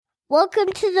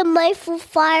Welcome to the Mindful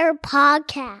Fire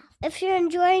podcast. If you're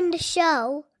enjoying the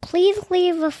show, please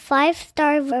leave a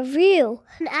 5-star review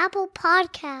on Apple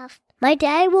Podcast. My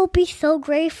dad will be so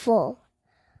grateful.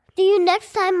 See you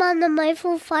next time on the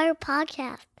Mindful Fire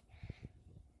podcast.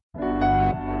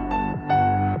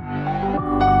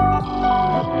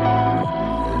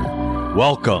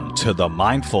 Welcome to the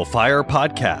Mindful Fire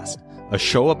podcast, a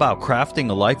show about crafting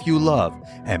a life you love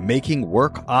and making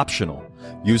work optional,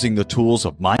 using the tools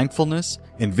of mindfulness,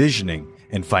 envisioning,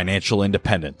 and financial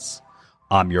independence.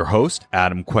 I'm your host,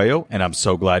 Adam Cuello, and I'm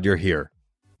so glad you're here.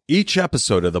 Each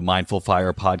episode of the Mindful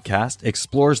Fire podcast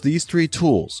explores these 3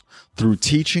 tools through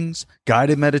teachings,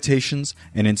 guided meditations,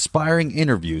 and inspiring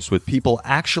interviews with people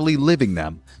actually living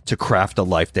them to craft a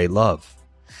life they love.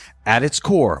 At its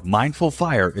core, Mindful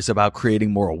Fire is about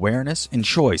creating more awareness and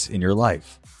choice in your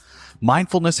life.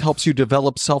 Mindfulness helps you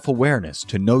develop self-awareness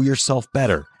to know yourself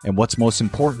better and what's most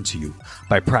important to you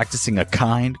by practicing a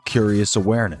kind, curious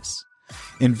awareness.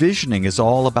 Envisioning is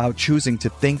all about choosing to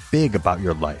think big about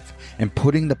your life and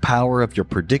putting the power of your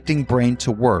predicting brain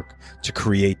to work to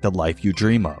create the life you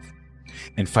dream of.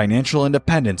 And financial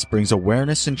independence brings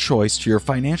awareness and choice to your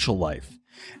financial life,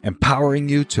 empowering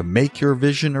you to make your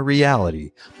vision a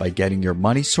reality by getting your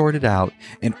money sorted out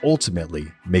and ultimately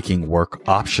making work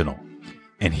optional.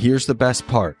 And here's the best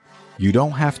part. You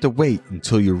don't have to wait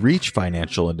until you reach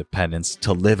financial independence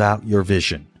to live out your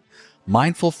vision.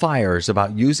 Mindful Fire is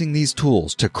about using these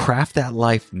tools to craft that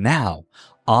life now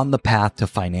on the path to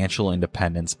financial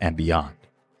independence and beyond.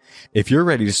 If you're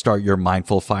ready to start your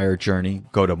Mindful Fire journey,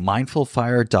 go to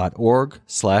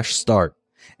mindfulfire.org/start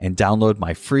and download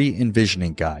my free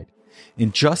envisioning guide.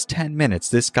 In just 10 minutes,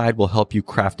 this guide will help you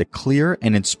craft a clear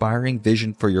and inspiring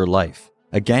vision for your life.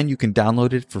 Again, you can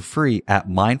download it for free at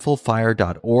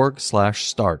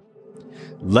mindfulfire.org/start.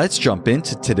 Let's jump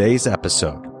into today's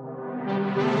episode.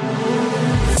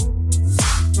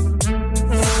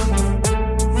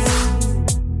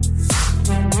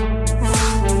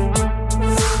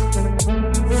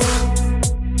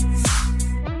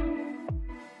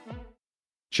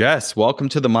 Jess, welcome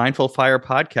to the Mindful Fire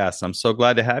podcast. I'm so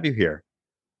glad to have you here.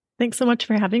 Thanks so much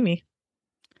for having me.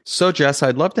 So, Jess,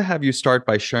 I'd love to have you start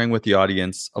by sharing with the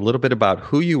audience a little bit about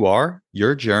who you are,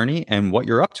 your journey, and what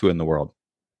you're up to in the world.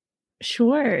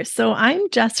 Sure. So I'm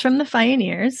Jess from the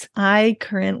Fioneers. I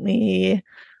currently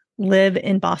live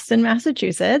in Boston,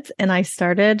 Massachusetts, and I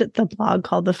started the blog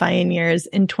called The Fioneers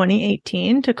in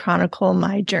 2018 to chronicle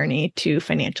my journey to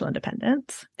financial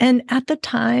independence. And at the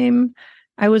time,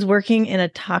 I was working in a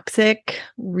toxic,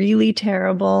 really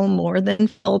terrible, more than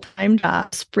full-time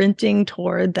job, sprinting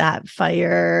toward that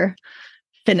fire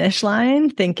finish line,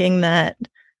 thinking that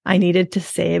I needed to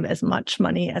save as much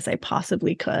money as I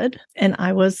possibly could. And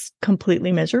I was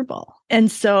completely miserable.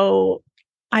 And so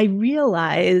I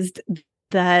realized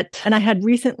that, and I had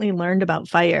recently learned about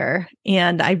fire,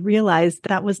 and I realized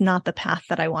that was not the path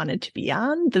that I wanted to be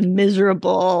on, the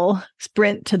miserable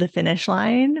sprint to the finish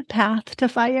line path to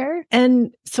fire.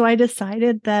 And so I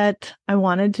decided that I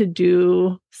wanted to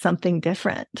do something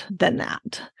different than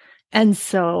that. And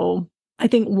so I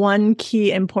think one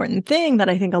key important thing that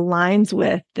I think aligns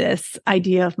with this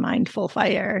idea of mindful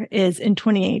fire is in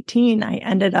 2018, I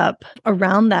ended up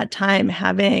around that time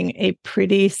having a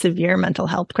pretty severe mental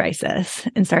health crisis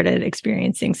and started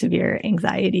experiencing severe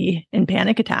anxiety and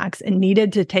panic attacks and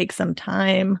needed to take some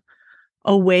time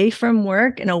away from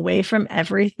work and away from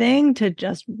everything to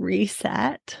just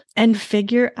reset and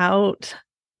figure out,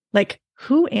 like,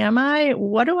 who am I?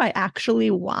 What do I actually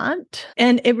want?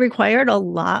 And it required a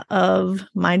lot of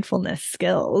mindfulness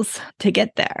skills to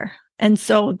get there. And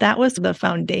so that was the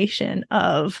foundation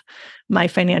of my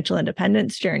financial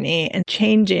independence journey and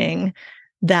changing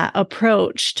that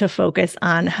approach to focus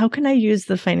on how can I use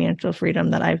the financial freedom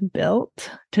that I've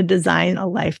built to design a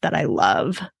life that I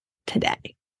love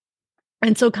today.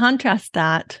 And so contrast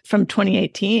that from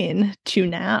 2018 to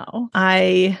now.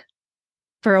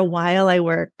 For a while,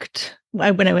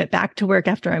 when I went back to work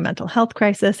after my mental health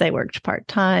crisis, I worked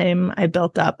part-time. I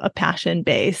built up a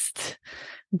passion-based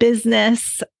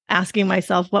business, asking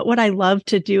myself, what would I love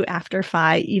to do after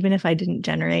FI, even if I didn't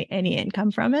generate any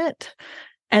income from it?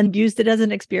 And used it as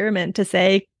an experiment to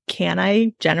say, can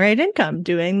I generate income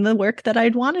doing the work that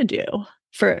I'd want to do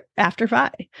for after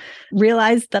FI?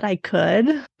 Realized that I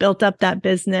could, built up that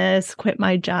business, quit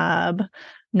my job.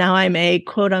 Now I'm a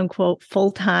quote unquote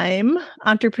full-time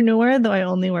entrepreneur, though I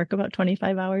only work about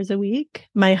 25 hours a week.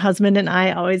 My husband and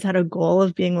I always had a goal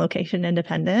of being location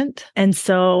independent. And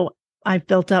so I've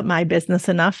built up my business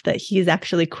enough that he's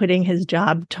actually quitting his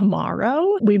job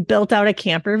tomorrow. We built out a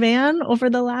camper van over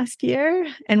the last year,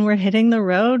 and we're hitting the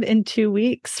road in 2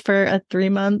 weeks for a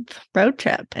 3-month road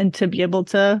trip. And to be able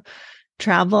to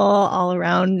travel all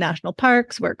around national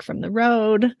parks, work from the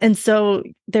road. And so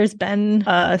there's been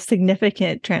a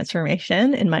significant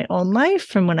transformation in my own life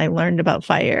from when I learned about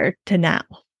fire to now.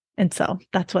 And so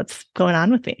that's what's going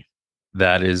on with me.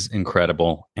 That is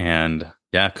incredible. And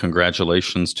yeah,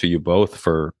 congratulations to you both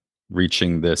for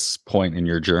reaching this point in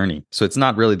your journey. So it's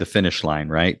not really the finish line,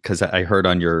 right? Because I heard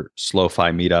on your Slow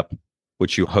Fi meetup,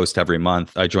 which you host every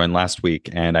month, I joined last week,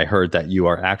 and I heard that you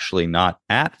are actually not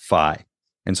at Fi.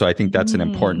 And so I think that's an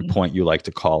important point you like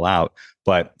to call out.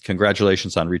 But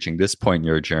congratulations on reaching this point in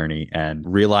your journey and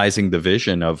realizing the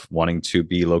vision of wanting to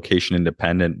be location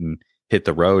independent and hit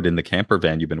the road in the camper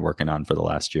van you've been working on for the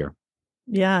last year.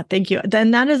 Yeah, thank you.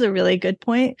 Then that is a really good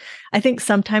point. I think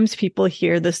sometimes people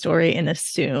hear the story and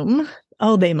assume,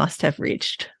 oh, they must have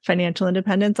reached financial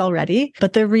independence already.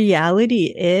 But the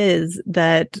reality is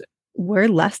that we're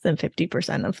less than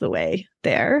 50% of the way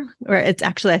there. Or it's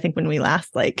actually, I think when we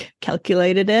last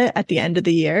calculated it at the end of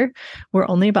the year, we're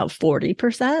only about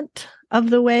 40% of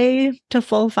the way to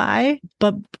full Fi,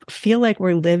 but feel like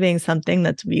we're living something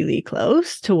that's really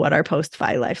close to what our post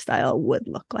Fi lifestyle would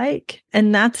look like.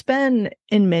 And that's been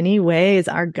in many ways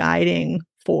our guiding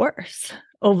force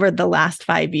over the last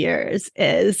 5 years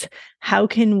is how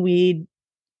can we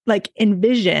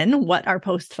envision what our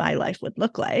post Fi life would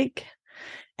look like?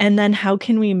 And then how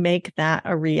can we make that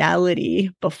a reality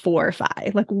before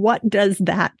Fi? What does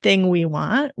that thing we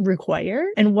want require?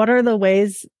 And what are the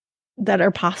ways that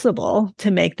are possible to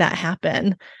make that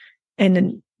happen?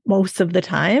 And most of the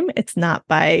time, it's not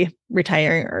by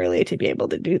retiring early to be able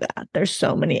to do that. There's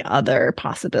so many other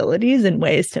possibilities and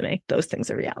ways to make those things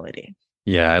a reality.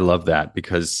 Yeah, I love that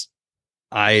because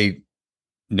I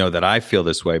know that I feel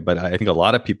this way, but I think a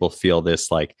lot of people feel this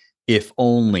if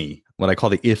only, what I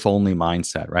call the if only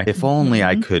mindset, right? If only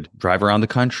I could drive around the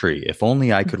country, if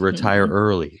only I could retire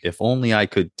early, if only I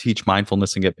could teach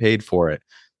mindfulness and get paid for it.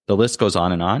 The list goes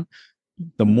on and on.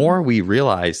 The more we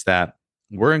realize that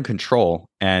we're in control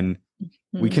and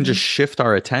we can just shift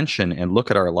our attention and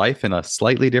look at our life in a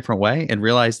slightly different way and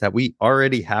realize that we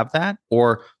already have that,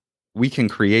 or we can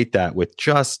create that with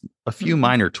just a few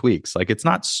minor tweaks. It's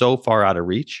not so far out of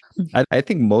reach. I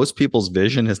think most people's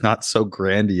vision is not so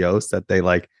grandiose that they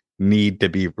need to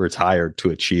be retired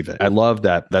to achieve it. I love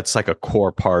that. That's a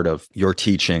core part of your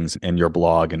teachings and your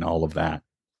blog and all of that.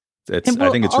 I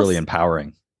think it's really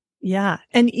empowering. Yeah.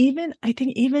 And I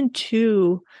think even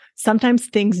too, sometimes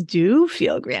things do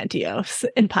feel grandiose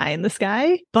and pie in the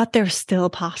sky, but they're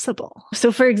still possible.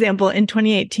 So for example, in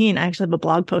 2018, I actually have a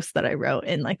blog post that I wrote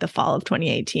in the fall of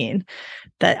 2018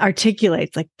 that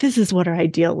articulates this is what our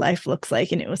ideal life looks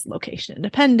like. And it was location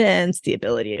independence, the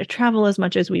ability to travel as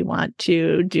much as we want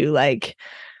to, do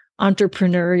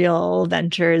entrepreneurial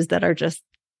ventures that are just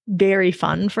very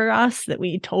fun for us, that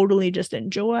we totally just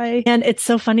enjoy. And it's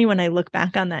so funny when I look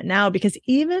back on that now, because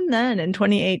even then in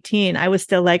 2018, I was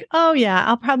still oh yeah,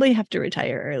 I'll probably have to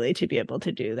retire early to be able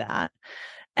to do that.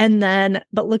 And then,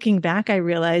 but looking back, I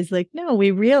realized no,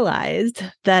 we realized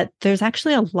that there's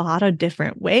actually a lot of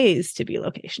different ways to be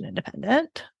location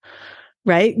independent,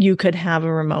 right? You could have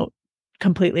a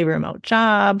completely remote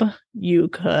job. You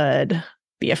could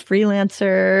be a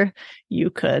freelancer.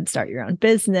 You could start your own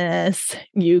business.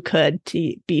 You could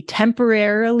be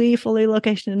temporarily fully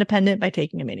location independent by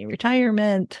taking a mini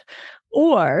retirement,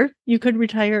 or you could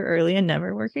retire early and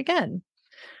never work again,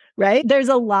 right? There's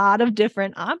a lot of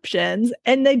different options,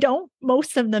 and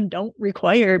most of them don't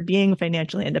require being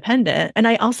financially independent. And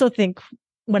I also think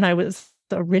when I was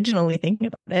originally thinking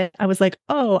about it, I was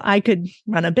oh, I could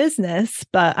run a business,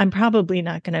 but I'm probably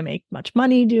not going to make much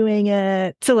money doing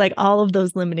it. So all of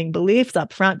those limiting beliefs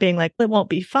up front being it won't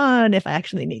be fun if I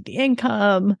actually need the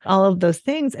income, all of those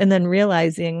things. And then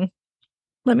realizing,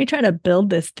 let me try to build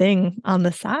this thing on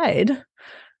the side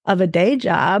of a day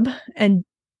job and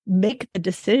make the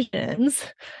decisions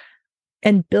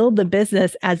and build the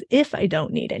business as if I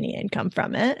don't need any income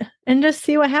from it, and just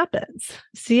see what happens.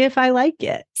 See if I like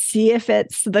it. See if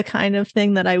it's the kind of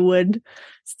thing that I would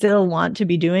still want to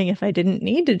be doing if I didn't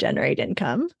need to generate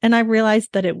income. And I realized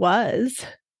that it was.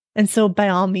 And so by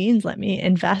all means, let me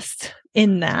invest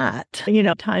in that,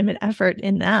 time and effort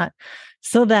in that,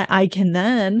 so that I can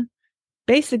then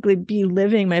basically be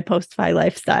living my post-Fi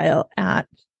lifestyle at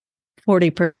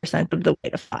 40% of the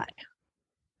way to Fi.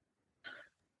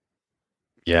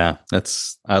 Yeah,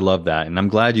 I love that. And I'm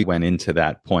glad you went into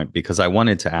that point, because I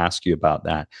wanted to ask you about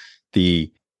that.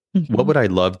 What would I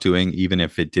love doing even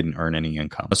if it didn't earn any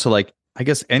income? So I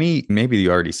guess maybe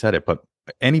you already said it, but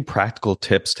any practical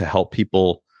tips to help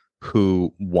people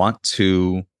who want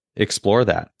to explore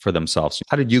that for themselves?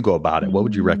 How did you go about it? What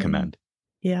would you recommend?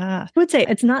 Yeah, I would say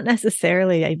it's not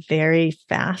necessarily a very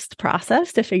fast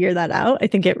process to figure that out. I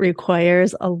think it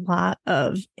requires a lot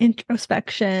of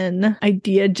introspection,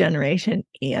 idea generation,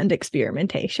 and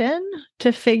experimentation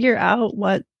to figure out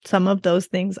what some of those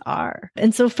things are.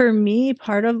 And so for me,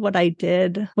 part of what I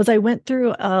did was I went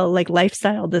through a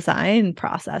lifestyle design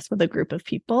process with a group of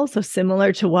people. So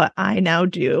similar to what I now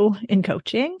do in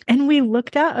coaching. And we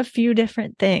looked at a few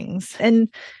different things.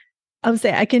 And I would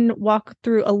say I can walk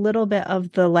through a little bit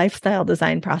of the lifestyle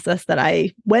design process that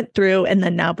I went through and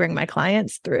then now bring my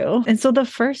clients through. And so the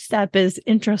first step is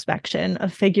introspection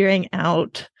of figuring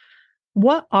out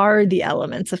what are the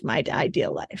elements of my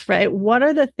ideal life, right? What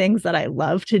are the things that I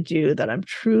love to do that I'm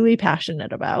truly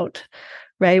passionate about,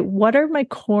 right? What are my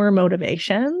core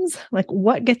motivations? Like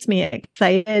what gets me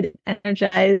excited,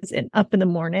 energized, and up in the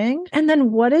morning? And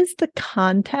then what is the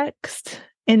context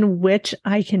in which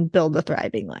I can build a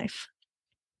thriving life?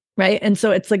 Right. And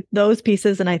so it's like those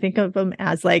pieces. And I think of them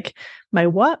as like my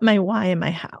what, my why, and my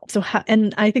how. So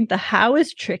and I think the how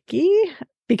is tricky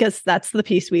because that's the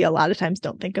piece we a lot of times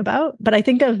don't think about. But I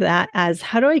think of that as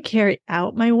how do I carry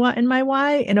out my what and my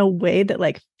why in a way that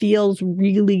like feels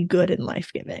really good and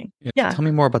life-giving? Yeah. Tell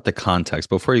me more about the context.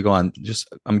 Before you go on,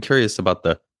 I'm curious about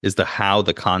is the how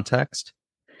the context?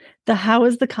 The how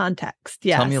is the context.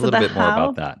 Yeah. Tell me a little bit more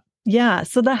about that. Yeah.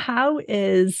 So the how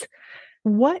is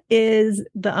what is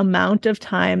the amount of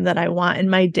time that I want in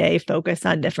my day focused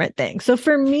on different things? So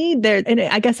for me, and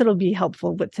I guess it'll be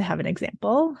helpful to have an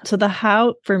example. So the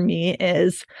how for me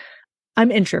is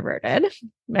I'm introverted,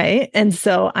 right? And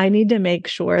so I need to make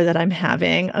sure that I'm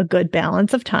having a good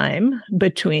balance of time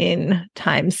between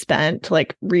time spent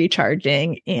like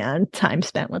recharging and time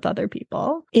spent with other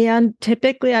people. And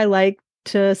typically I like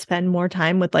to spend more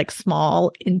time with like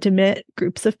small, intimate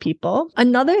groups of people.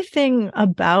 Another thing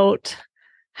about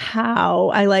how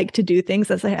I like to do things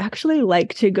is I actually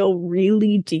like to go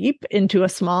really deep into a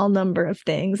small number of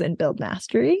things and build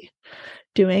mastery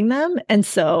doing them. And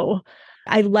so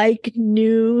I like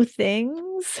new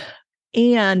things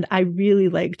and I really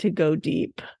like to go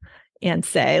deep and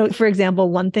say, for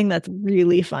example, one thing that's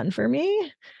really fun for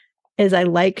me is I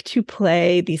like to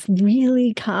play these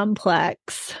really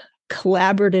complex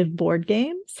collaborative board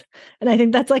games. And I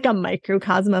think that's like a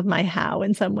microcosm of my how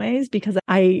in some ways, because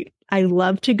I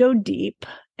love to go deep.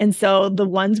 And so the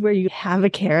ones where you have a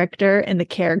character and the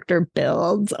character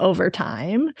builds over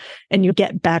time and you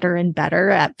get better and better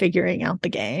at figuring out the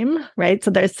game, right?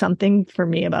 So there's something for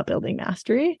me about building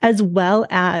mastery, as well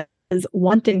as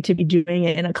wanting to be doing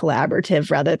it in a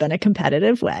collaborative rather than a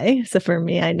competitive way. So for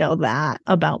me, I know that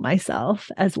about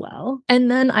myself as well. And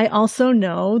then I also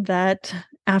know that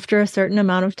after a certain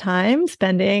amount of time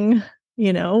spending,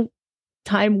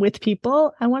 time with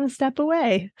people, I want to step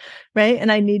away, right?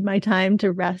 And I need my time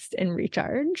to rest and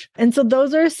recharge. And so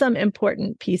those are some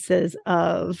important pieces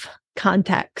of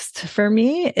context for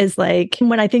me is like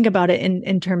when I think about it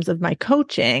in terms of my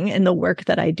coaching and the work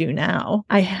that I do now,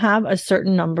 I have a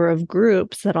certain number of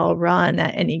groups that I'll run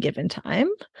at any given time.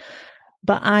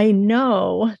 But I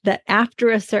know that after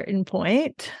a certain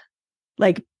point,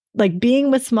 like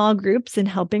being with small groups and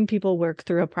helping people work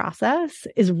through a process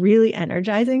is really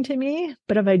energizing to me.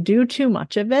 But if I do too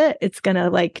much of it, it's going to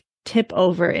like tip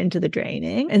over into the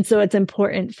draining. And so it's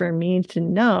important for me to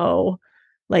know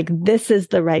like this is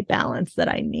the right balance that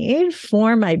I need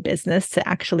for my business to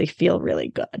actually feel really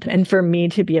good. And for me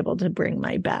to be able to bring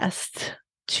my best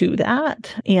to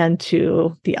that and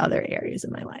to the other areas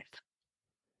of my life.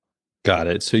 Got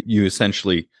it. So you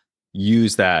essentially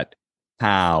use that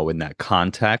how in that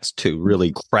context to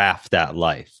really craft that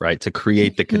life, right? To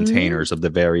create the containers of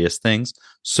the various things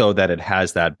so that it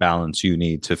has that balance you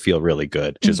need to feel really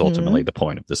good, which is ultimately the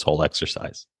point of this whole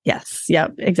exercise. Yes.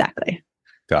 Yep. Exactly.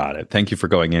 Got it. Thank you for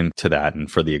going into that and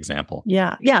for the example.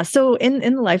 Yeah. Yeah. So in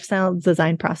the lifestyle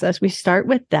design process, we start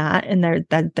with that. And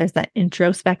there's that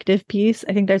introspective piece.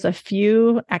 I think there's a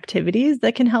few activities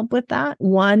that can help with that.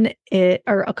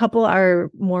 Or a couple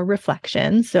are more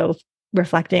reflection. So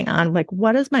reflecting on like,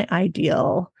 what is my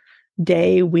ideal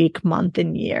day, week, month,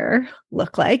 and year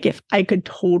look like if I could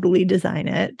totally design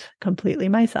it completely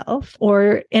myself?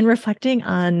 Or in reflecting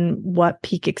on what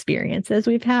peak experiences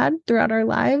we've had throughout our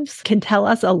lives can tell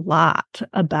us a lot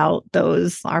about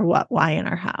our what, why, and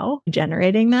our how.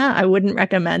 Generating that, I wouldn't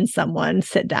recommend someone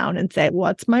sit down and say,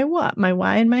 what's my what, my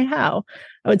why, and my how?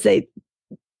 I would say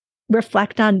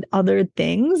reflect on other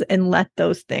things and let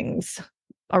those things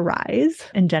arise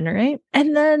and generate.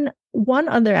 And then one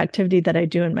other activity that I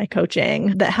do in my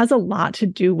coaching that has a lot to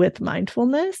do with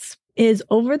mindfulness is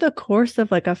over the course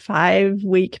of like a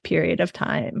 5-week period of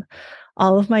time,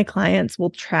 all of my clients will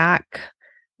track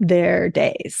their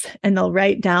days and they'll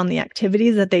write down the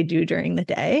activities that they do during the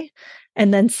day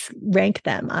and then rank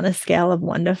them on a scale of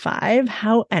 1 to 5.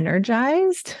 How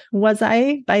energized was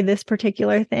I by this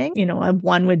particular thing? You know, a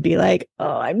 1 would be like,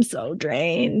 oh, I'm so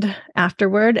drained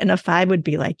afterward. And a 5 would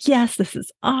be like, yes, this is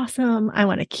awesome. I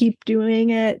want to keep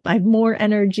doing it. I have more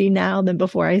energy now than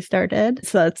before I started.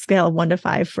 So that's scale of 1 to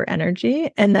 5 for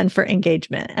energy. And then for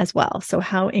engagement as well. So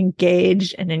how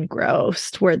engaged and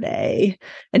engrossed were they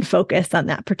and focused on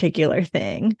that particular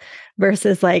thing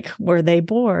versus like, were they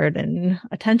bored and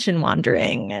attention wandering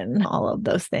and all of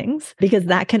those things? Because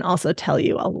that can also tell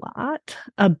you a lot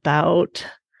about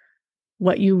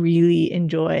what you really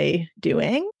enjoy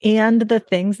doing and the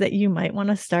things that you might want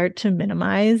to start to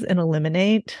minimize and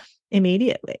eliminate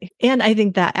immediately. And I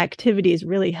think that activity is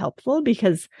really helpful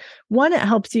because one, it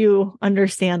helps you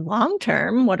understand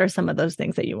long-term what are some of those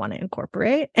things that you want to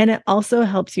incorporate. And it also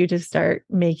helps you to start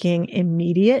making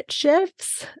immediate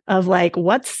shifts of like,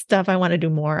 what's stuff I want to do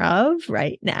more of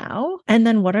right now? And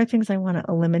then what are things I want to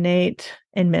eliminate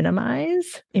and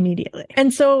minimize immediately?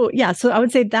 And so, yeah, so I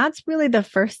would say that's really the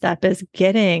first step is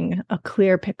getting a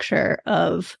clear picture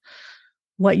of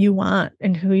what you want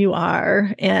and who you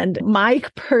are. And my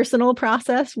personal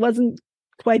process wasn't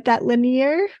quite that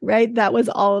linear, right? That was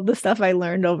all of the stuff I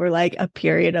learned over like a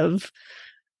period of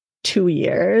 2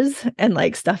 years and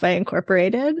like stuff I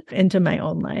incorporated into my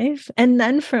own life. And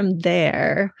then from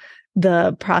there,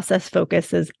 the process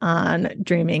focuses on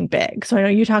dreaming big. So I know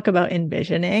you talk about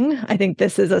envisioning. I think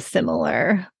this is a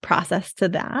similar process to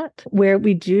that, where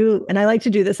we do, and I like to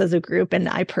do this as a group. And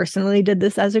I personally did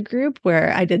this as a group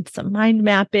where I did some mind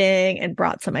mapping and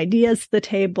brought some ideas to the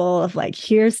table of like,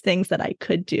 here's things that I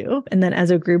could do. And then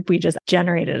as a group, we just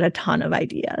generated a ton of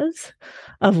ideas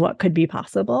of what could be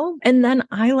possible. And then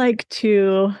I like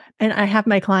to, and I have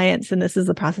my clients, and this is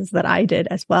the process that I did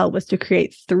as well, was to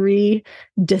create 3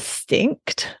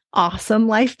 distinct, awesome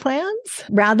life plans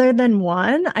rather than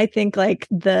one. I think like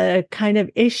the kind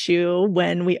of issue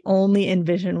when we only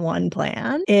envision one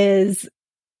plan is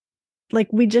like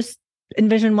we just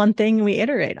envision one thing and we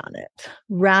iterate on it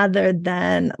rather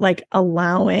than like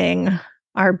allowing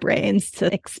our brains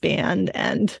to expand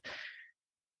and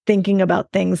thinking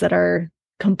about things that are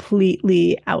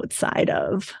completely outside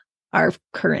of our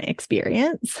current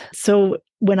experience. So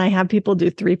when I have people do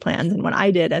 3 plans, and what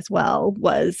I did as well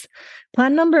was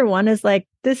plan number 1 is like,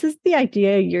 this is the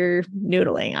idea you're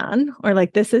noodling on, or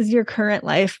like, this is your current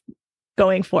life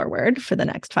going forward for the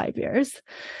next 5 years.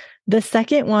 The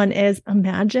second one is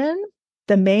imagine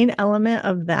the main element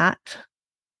of that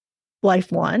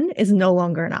life 1 is no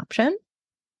longer an option.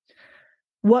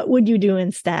 What would you do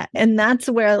instead? And that's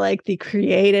where like the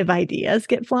creative ideas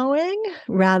get flowing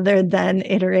rather than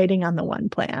iterating on the one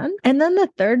plan. And then the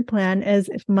third plan is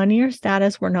if money or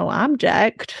status were no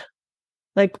object,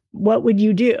 like what would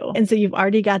you do? And so you've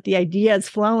already got the ideas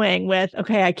flowing with,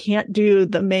 okay, I can't do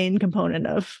the main component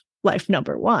of life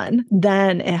number 1.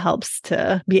 Then it helps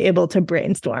to be able to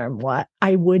brainstorm what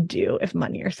I would do if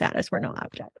money or status were no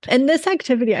object. And this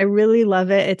activity, I really love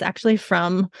it. It's actually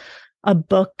from a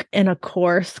book and a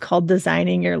course called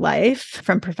Designing Your Life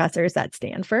from professors at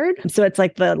Stanford. So it's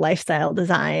like the lifestyle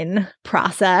design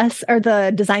process or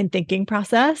the design thinking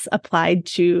process applied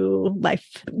to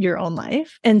life, your own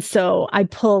life. And so I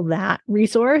pull that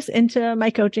resource into my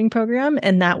coaching program.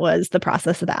 And that was the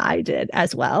process that I did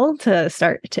as well to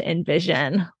start to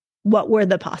envision what were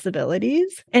the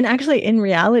possibilities. And actually, in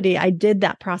reality, I did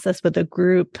that process with a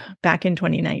group back in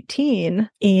 2019.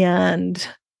 And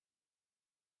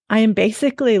I am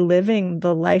basically living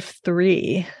the life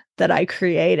 3 that I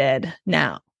created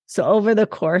now. So over the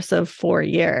course of 4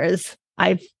 years,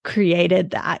 I've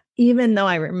created that, even though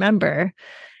I remember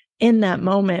in that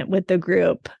moment with the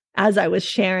group, as I was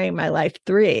sharing my life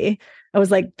 3, I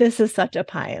was like, this is such a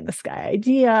pie in the sky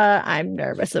idea. I'm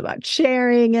nervous about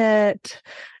sharing it.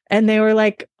 And they were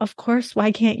like, of course,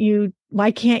 why can't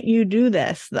you do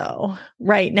this though,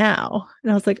 right now?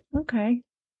 And I was like, okay,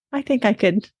 I think I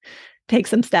could take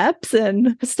some steps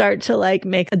and start to like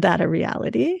make that a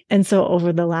reality. And so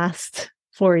over the last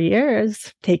 4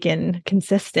 years, taken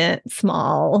consistent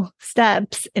small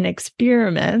steps and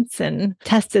experiments and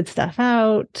tested stuff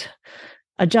out,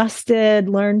 adjusted,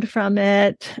 learned from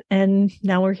it, and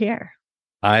now we're here.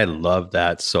 I love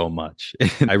that so much.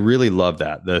 I really love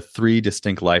that. The 3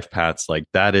 distinct life paths, like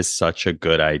that is such a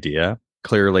good idea.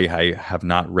 Clearly, I have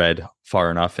not read far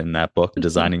enough in that book,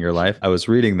 Designing Your Life. I was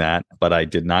reading that, but I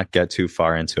did not get too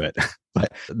far into it.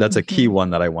 But that's a key one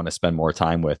that I want to spend more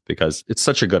time with because it's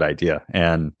such a good idea.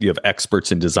 And you have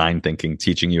experts in design thinking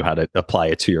teaching you how to apply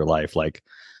it to your life. Like,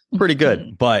 pretty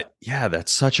good. But yeah,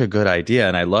 that's such a good idea.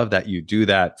 And I love that you do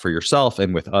that for yourself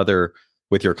and with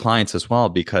your clients as well,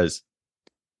 because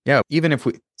yeah, even if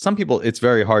some people, it's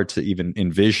very hard to even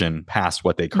envision past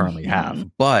what they currently have.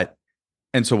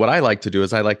 And so what I like to do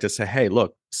is I like to say, hey,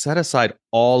 look, set aside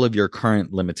all of your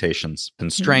current limitations,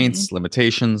 constraints,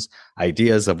 limitations,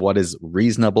 ideas of what is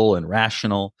reasonable and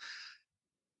rational.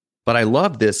 But I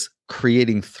love this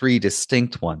creating 3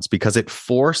 distinct ones because it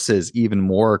forces even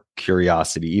more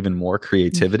curiosity, even more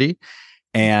creativity,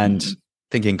 and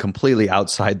thinking completely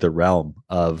outside the realm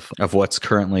of what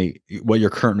your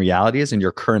current reality is and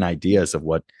your current ideas of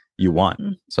what you want.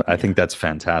 So I think that's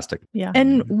fantastic. Yeah.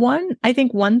 And I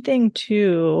think one thing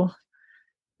too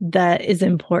that is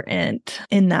important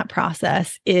in that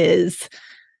process is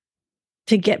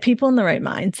to get people in the right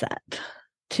mindset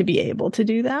to be able to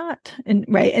do that.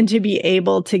 And to be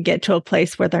able to get to a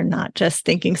place where they're not just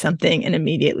thinking something and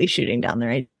immediately shooting down their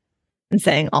idea and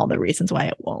saying all the reasons why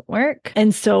it won't work.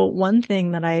 And so one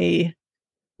thing that I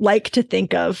like to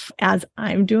think of as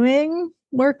I'm doing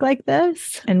work like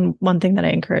this, and one thing that I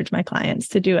encourage my clients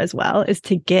to do as well, is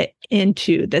to get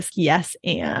into this yes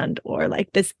and, or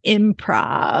like this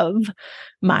improv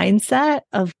mindset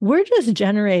of we're just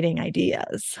generating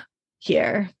ideas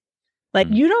here. Like,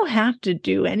 you don't have to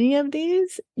do any of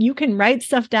these. You can write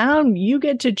stuff down. You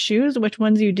get to choose which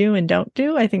ones you do and don't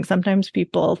do. I think sometimes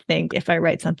people think if I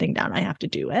write something down, I have to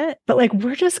do it. But like,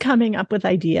 we're just coming up with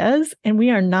ideas and we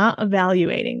are not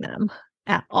evaluating them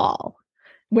at all.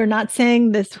 We're not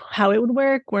saying this, how it would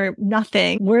work. We're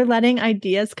nothing. We're letting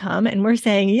ideas come and we're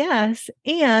saying yes.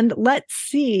 And let's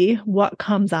see what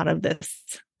comes out of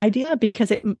this idea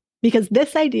because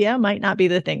this idea might not be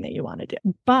the thing that you want to do,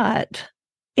 but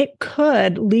it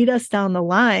could lead us down the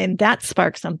line that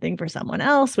sparks something for someone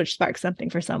else, which sparks something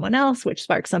for someone else, which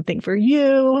sparks something for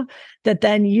you, that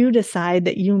then you decide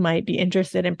that you might be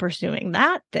interested in pursuing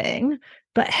that thing.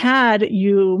 But had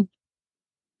you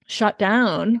shut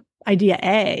down idea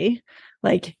A,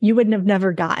 like you wouldn't have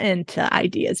never gotten to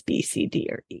ideas B, C, D,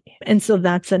 or E. And so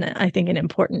that's I think an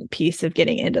important piece of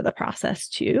getting into the process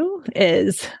too,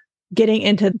 is getting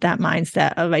into that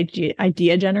mindset of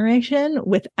idea generation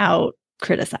without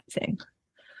criticizing.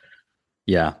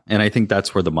 Yeah. And I think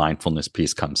that's where the mindfulness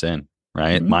piece comes in,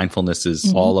 right? Mindfulness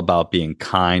is all about being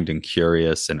kind and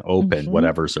curious and open,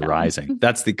 whatever's arising.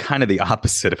 That's the kind of the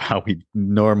opposite of how we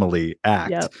normally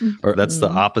act, or that's the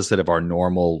opposite of our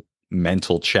normal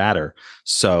mental chatter.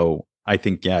 So I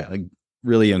think, like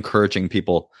really encouraging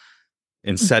people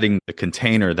in setting the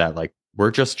container that like,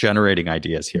 we're just generating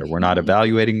ideas here. We're not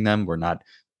evaluating them. We're not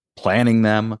planning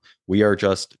them. We are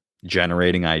just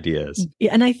generating ideas.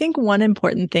 Yeah, and I think one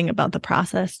important thing about the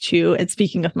process too, and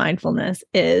speaking of mindfulness,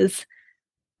 is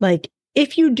like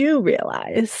if you do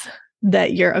realize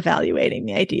that you're evaluating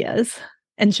the ideas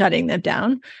and shutting them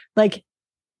down, like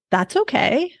that's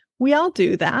okay. We all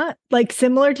do that. Like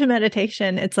similar to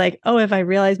meditation, it's like, oh, if I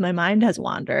realize my mind has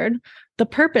wandered, the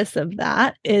purpose of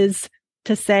that is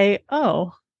to say,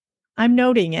 oh, I'm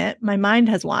noting it. My mind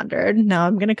has wandered. Now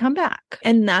I'm going to come back.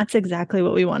 And that's exactly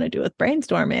what we want to do with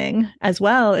brainstorming as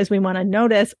well, is we want to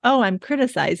notice, oh, I'm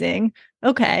criticizing.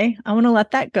 Okay, I want to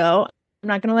let that go. I'm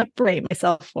not going to berate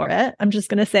myself for it. I'm just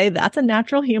going to say that's a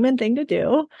natural human thing to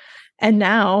do. And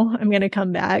now I'm going to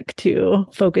come back to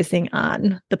focusing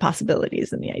on the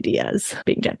possibilities and the ideas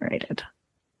being generated.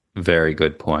 Very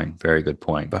good point. Very good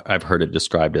point. But I've heard it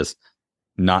described as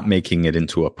not making it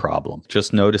into a problem,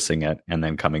 just noticing it and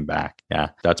then coming back. Yeah,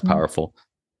 that's powerful.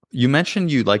 You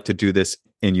mentioned you like to do this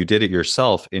and you did it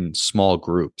yourself in small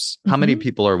groups. How many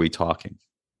people are we talking?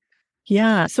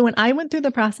 Yeah. So when I went through the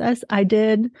process,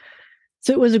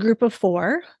 so it was a group of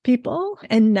 4 people.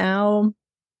 And now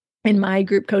in my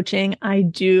group coaching, I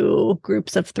do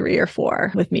groups of 3 or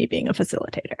 4 with me being a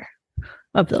facilitator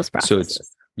of those processes. So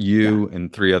it's you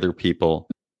and 3 other people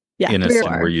in a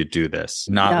setting where you do this,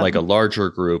 not like a larger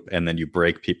group and then you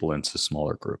break people into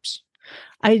smaller groups.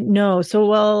 I know.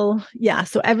 So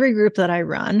every group that I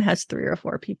run has 3 or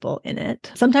 4 people in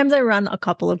it. Sometimes I run a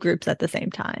couple of groups at the same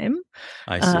time.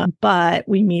 I see. But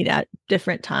we meet at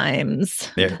different times.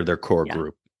 They're their core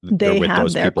group. They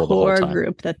have their core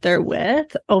group that they're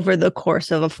with over the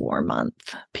course of a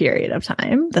 4-month period of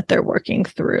time that they're working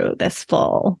through this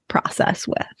full process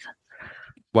with.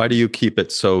 Why do you keep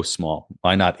it so small?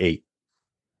 Why not 8?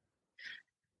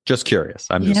 Just curious.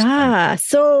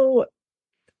 So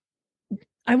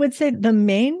I would say the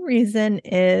main reason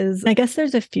is, I guess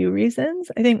there's a few reasons.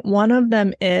 I think one of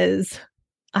them is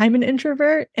I'm an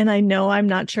introvert and I know I'm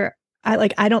not sure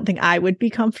I don't think I would be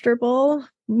comfortable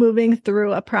moving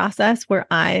through a process where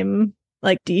I'm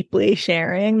like deeply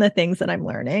sharing the things that I'm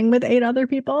learning with 8 other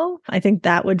people. I think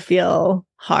that would feel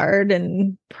hard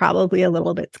and probably a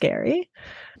little bit scary.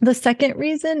 The second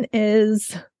reason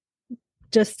is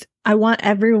just I want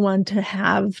everyone to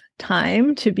have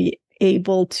time to be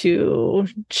able to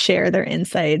share their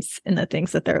insights and the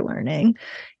things that they're learning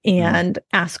and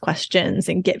ask questions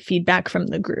and get feedback from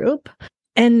the group.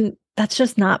 And that's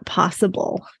just not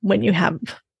possible when you have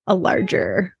a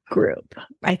larger group,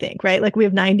 I think, right? Like we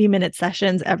have 90-minute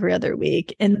sessions every other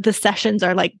week, and the sessions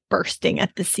are like bursting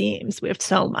at the seams. We have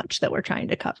so much that we're trying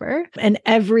to cover. And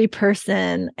every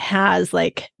person has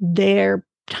like their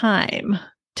time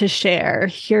to share.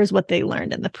 Here's what they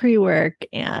learned in the pre-work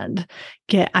and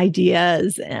get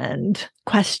ideas and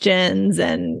questions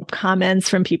and comments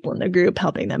from people in the group,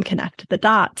 helping them connect the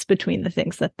dots between the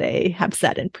things that they have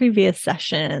said in previous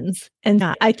sessions. And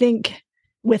I think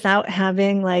without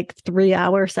having like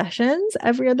 3-hour sessions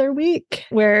every other week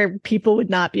where people would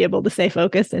not be able to stay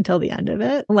focused until the end of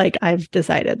it, like I've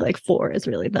decided like 4 is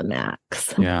really the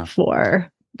max for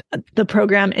the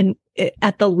program and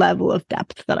at the level of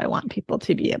depth that I want people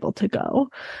to be able to go,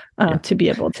 to be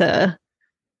able to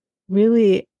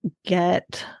really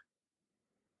get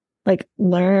like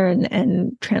learn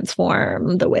and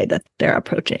transform the way that they're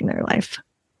approaching their life.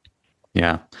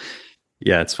 Yeah.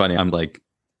 It's funny. I'm like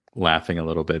laughing a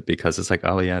little bit because it's like,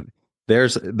 oh yeah,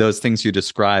 there's those things you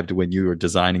described when you were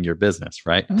designing your business,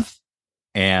 right?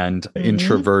 And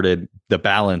introverted, the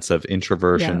balance of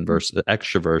introversion versus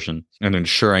extroversion, and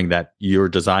ensuring that you're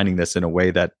designing this in a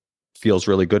way that feels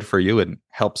really good for you and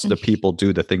helps the people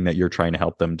do the thing that you're trying to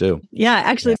help them do. Yeah,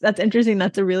 actually, that's interesting.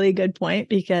 That's a really good point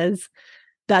because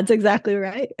that's exactly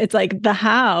right. It's like the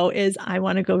how is I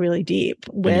want to go really deep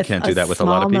with you can't do that with a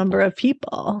lot of people. number of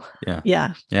people.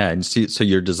 Yeah. And so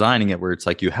you're designing it where it's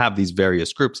like you have these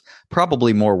various groups,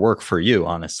 probably more work for you,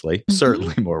 honestly,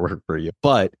 certainly more work for you,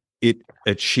 but it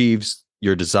achieves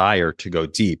your desire to go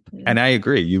deep. And I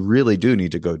agree, you really do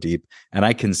need to go deep. And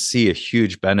I can see a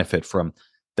huge benefit from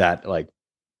that, like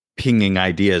pinging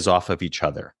ideas off of each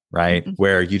other, right?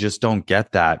 Where you just don't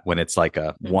get that when it's like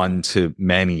a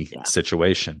one-to-many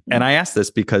situation. And I ask this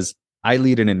because I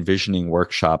lead an envisioning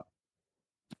workshop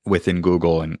within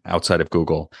Google and outside of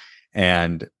Google.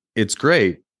 And it's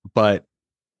great. But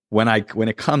when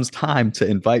it comes time to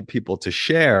invite people to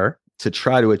share, to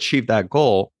try to achieve that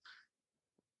goal,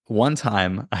 one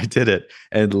time I did it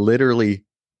and literally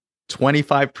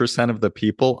 25% of the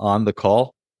people on the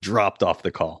call dropped off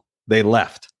the call. They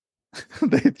left.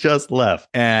 They just left.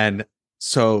 And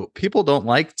so people don't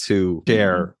like to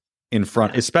share in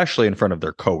front, especially in front of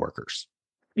their coworkers.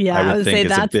 Yeah, I would say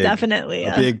that's definitely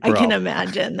a big I can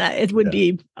imagine that it would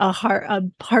be a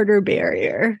harder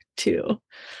barrier too.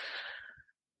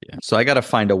 Yeah. So I got to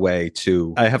find a way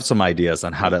I have some ideas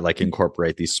on how to like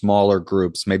incorporate these smaller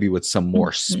groups, maybe with some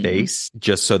more space,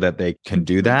 just so that they can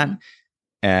do that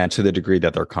and to the degree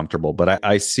that they're comfortable. But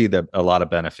I see a lot of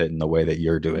benefit in the way that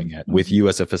you're doing it with you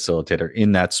as a facilitator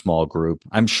in that small group.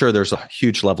 I'm sure there's a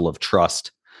huge level of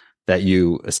trust that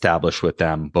you establish with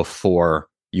them before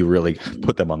you really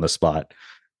put them on the spot.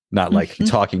 Not like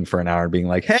talking for an hour and being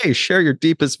like, hey, share your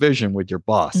deepest vision with your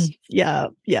boss.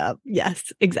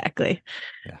 Yes, exactly.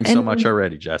 Thanks so much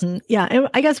already, Jess. Yeah. And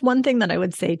I guess one thing that I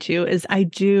would say too is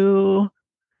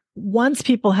once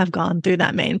people have gone through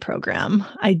that main program,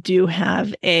 I do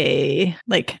have a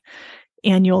like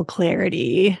annual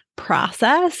clarity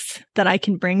process that I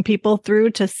can bring people through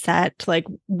to set like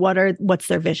what's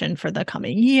their vision for the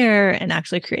coming year and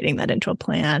actually creating that into a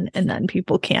plan. And then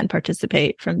people can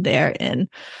participate from there in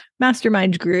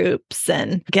mastermind groups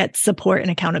and get support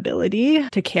and accountability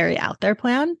to carry out their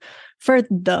plan. For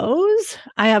those,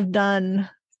 I have done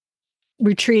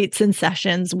retreats and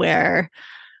sessions where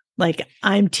like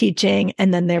I'm teaching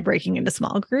and then they're breaking into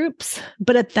small groups.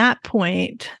 But at that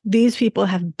point, these people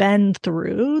have been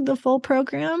through the full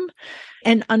program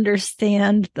and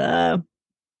understand I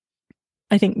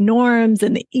think, norms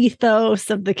and the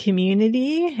ethos of the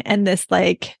community and this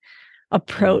like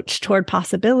approach toward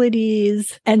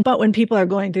possibilities. But when people are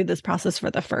going through this process for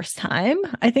the first time,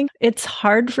 I think it's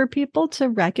hard for people to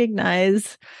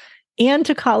recognize and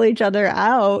to call each other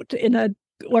out in a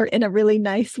really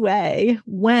nice way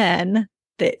when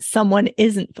someone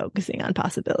isn't focusing on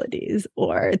possibilities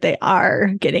or they are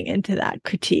getting into that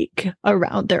critique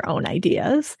around their own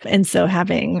ideas. And so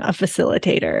having a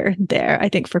facilitator there, I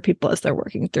think for people as they're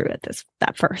working through it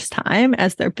that first time,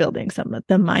 as they're building some of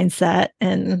the mindset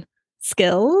and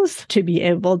skills to be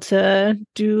able to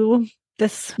do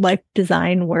this like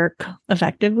design work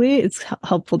effectively, it's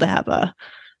helpful to have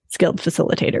skilled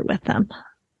facilitator with them.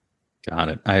 Got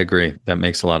it. I agree. That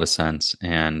makes a lot of sense.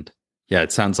 And yeah,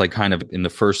 it sounds like kind of in the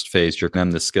first phase, you're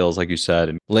them the skills, like you said,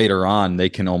 and later on, they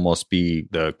can almost be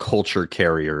the culture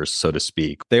carriers, so to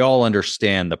speak. They all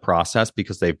understand the process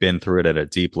because they've been through it at a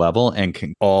deep level and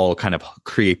can all kind of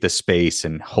create the space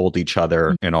and hold each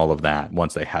other and all of that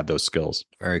once they have those skills.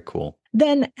 Very cool.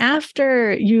 Then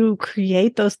after you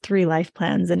create those 3 life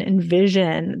plans and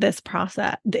envision this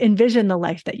process, envision the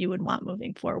life that you would want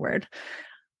moving forward,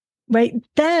 right?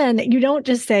 Then you don't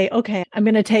just say, okay, I'm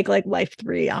going to take like life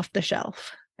 3 off the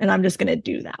shelf and I'm just going to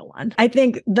do that one. I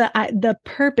think the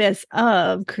purpose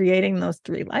of creating those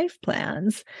 3 life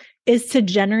plans is to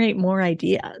generate more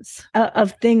ideas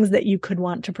of things that you could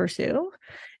want to pursue.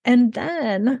 And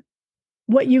then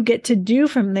what you get to do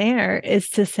from there is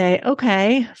to say,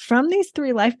 okay, from these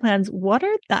 3 life plans, what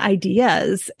are the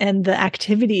ideas and the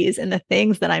activities and the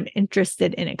things that I'm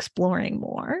interested in exploring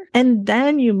more? And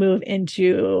then you move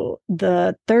into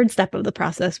the 3rd step of the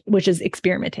process, which is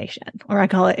experimentation, or I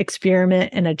call it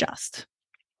experiment and adjust.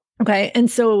 Okay. And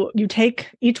so you take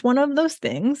each one of those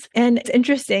things, and it's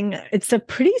interesting. It's a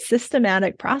pretty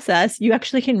systematic process. You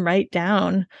actually can write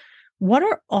down, what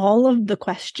are all of the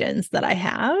questions that I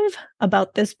have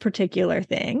about this particular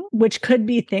thing, which could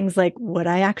be things like, would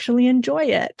I actually enjoy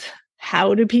it?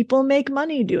 How do people make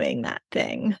money doing that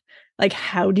thing? Like,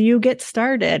 how do you get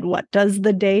started? What does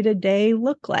the day-to-day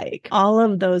look like? All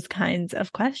of those kinds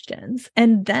of questions.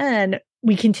 And then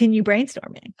we continue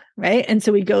brainstorming, right? And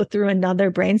so we go through another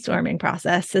brainstorming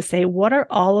process to say, what are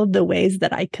all of the ways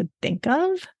that I could think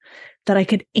of that I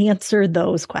could answer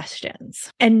those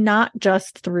questions, and not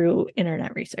just through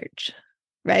internet research,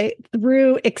 right?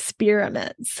 Through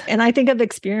experiments. And I think of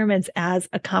experiments as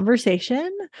a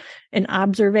conversation, an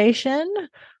observation,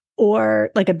 or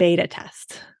like a beta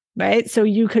test, right? So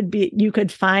you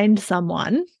could find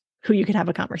someone who you could have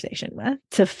a conversation with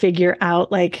to figure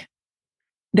out, like,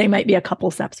 they might be a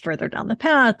couple steps further down the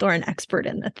path, or an expert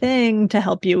in the thing to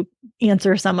help you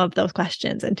answer some of those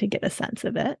questions and to get a sense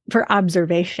of it. For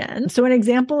observation, so an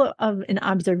example of an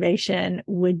observation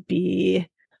would be,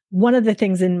 one of the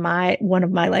things in one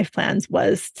of my life plans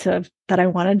was that I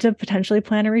wanted to potentially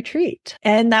plan a retreat.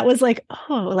 And that was like,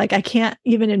 oh, like I can't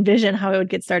even envision how I would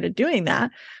get started doing that.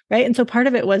 Right. And so part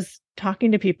of it was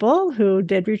talking to people who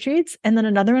did retreats. And then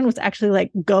another one was actually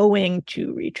like going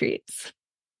to retreats.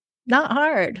 Not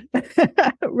hard,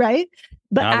 right?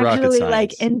 But Not actually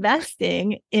like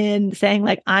investing in saying,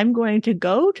 like, I'm going to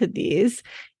go to these.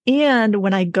 And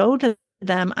when I go to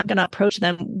them, I'm going to approach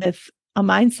them with a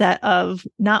mindset of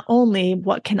not only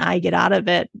what can I get out of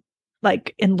it,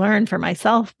 like, and learn for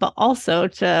myself, but also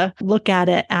to look at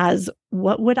it as,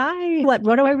 what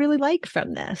do I really like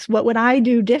from this? What would I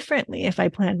do differently if I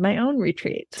planned my own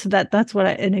retreat? So that's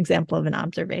an example of an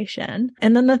observation.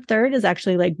 And then the third is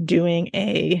actually like doing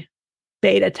a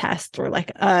beta test, or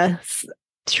like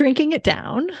shrinking it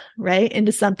down, right,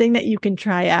 into something that you can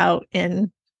try out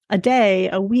in a day,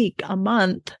 a week, a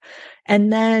month,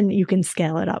 and then you can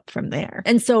scale it up from there.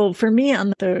 And so for me,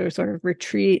 on the sort of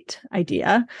retreat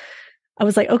idea, I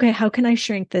was like, okay, how can I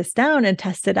shrink this down and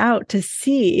test it out to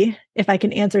see if I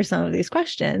can answer some of these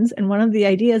questions? And one of the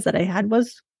ideas that I had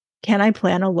was, can I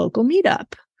plan a local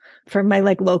meetup for my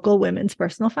like local women's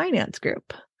personal finance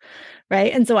group?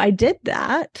 Right. And so I did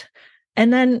that,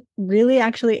 and then really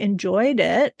actually enjoyed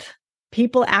it.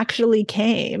 People actually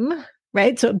came,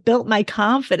 right? So it built my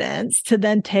confidence to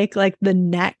then take like the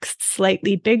next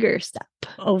slightly bigger step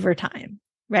over time,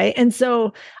 right? And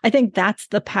so I think that's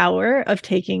the power of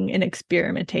taking an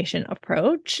experimentation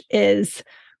approach is,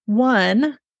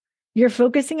 one, you're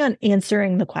focusing on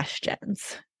answering the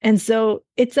questions. And so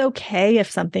it's okay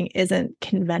if something isn't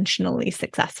conventionally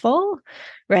successful,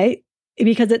 right?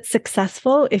 Because it's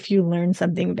successful if you learn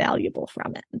something valuable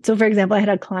from it. So for example, I had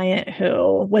a client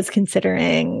who was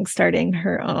considering starting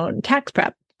her own tax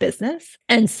prep business.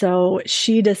 And so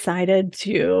she decided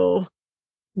to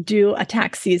do a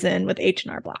tax season with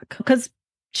H&R Block because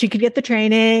she could get the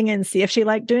training and see if she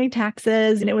liked doing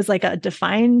taxes. And it was like a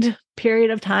defined period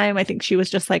of time. I think she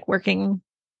was just like working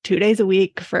 2 days a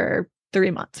week for 3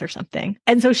 months or something.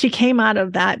 And so she came out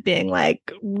of that being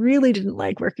like, really didn't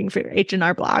like working for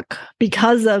H&R Block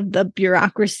because of the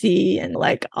bureaucracy and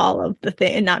like all of the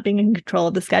thing and not being in control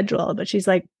of the schedule. But she's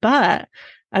like, but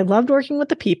I loved working with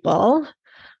the people.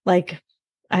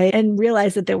 And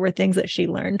realized that there were things that she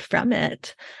learned from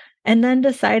it. And then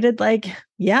decided like,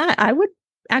 yeah, I would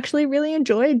actually really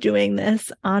enjoy doing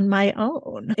this on my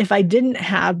own if I didn't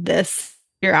have this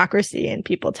bureaucracy and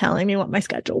people telling me what my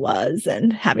schedule was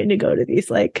and having to go to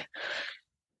these like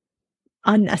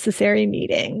unnecessary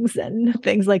meetings and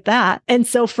things like that. And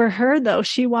so for her, though,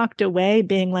 she walked away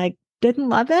being like, didn't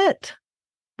love it,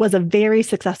 was a very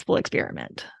successful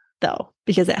experiment, though,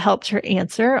 because it helped her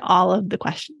answer all of the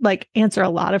questions, like answer a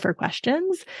lot of her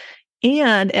questions.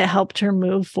 And it helped her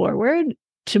move forward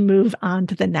to move on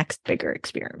to the next bigger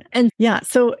experiment. And yeah,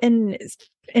 so in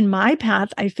my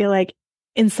path, I feel like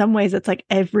in some ways it's like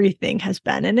everything has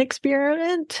been an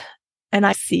experiment. And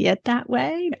I see it that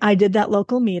way. I did that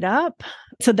local meetup.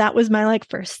 So that was my like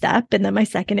first step. And then my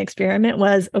second experiment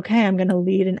was, okay, I'm going to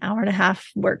lead an 1.5-hour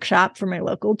workshop for my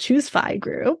local Choose Fi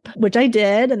group, which I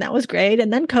did. And that was great.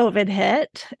 And then COVID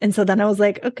hit. And so then I was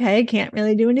like, okay, can't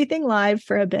really do anything live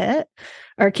for a bit,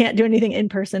 or can't do anything in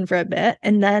person for a bit.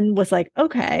 And then was like,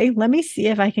 okay, let me see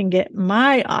if I can get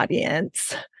my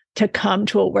audience to come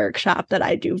to a workshop that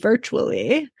I do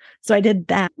virtually. So I did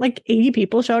that. Like 80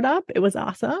 people showed up. It was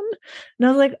awesome. And I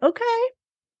was like, okay,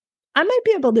 I might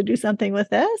be able to do something with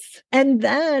this. And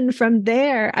then from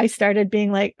there, I started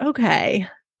being like, okay,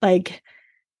 like,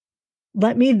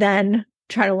 let me then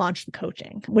try to launch the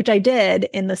coaching, which I did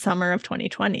in the summer of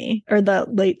 2020 or the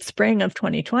late spring of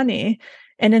 2020.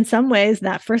 And in some ways,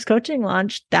 that first coaching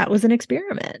launch, that was an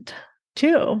experiment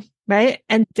too, right?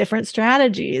 And different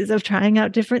strategies of trying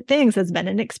out different things has been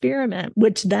an experiment,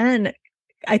 which then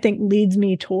I think leads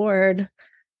me toward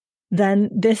then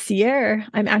this year,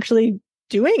 I'm actually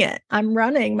doing it. I'm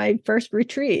running my first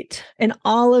retreat. And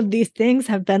all of these things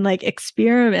have been like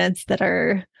experiments that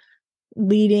are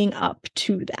leading up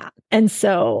to that. And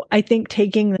so I think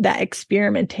taking that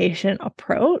experimentation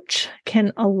approach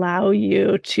can allow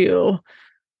you to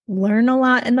learn a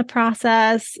lot in the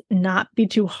process, not be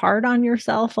too hard on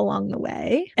yourself along the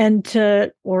way, and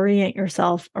to orient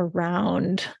yourself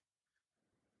around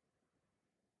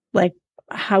like,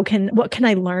 what can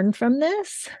I learn from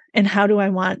this? And how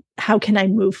can I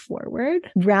move forward,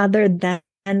 rather than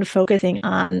focusing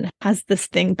on, has this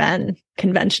thing been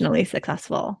conventionally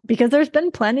successful? Because there's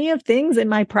been plenty of things in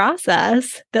my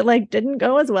process that like didn't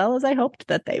go as well as I hoped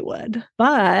that they would,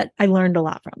 but I learned a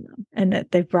lot from them, and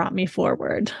that they've brought me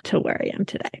forward to where I am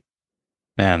today.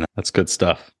 Man, that's good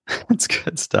stuff. That's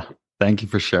good stuff. Thank you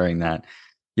for sharing that.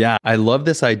 Yeah, I love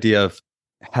this idea of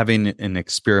having an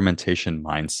experimentation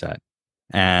mindset.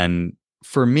 And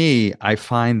for me, I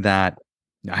find that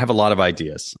I have a lot of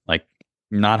ideas, like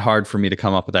not hard for me to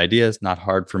come up with ideas, not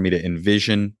hard for me to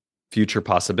envision future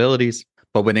possibilities.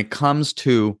 But when it comes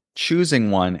to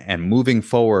choosing one and moving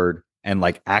forward and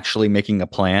like actually making a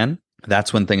plan,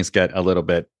 that's when things get a little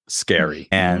bit scary.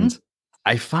 Mm-hmm. And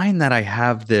I find that I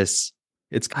have this,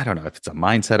 I don't know if it's a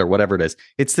mindset or whatever it is.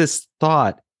 It's this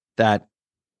thought that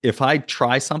if I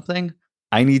try something,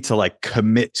 I need to like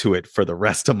commit to it for the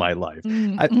rest of my life.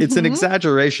 Mm-hmm. It's an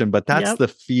exaggeration, but that's the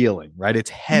feeling, right? It's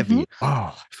heavy. Mm-hmm.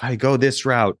 Oh, if I go this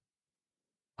route,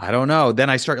 I don't know. Then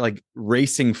I start like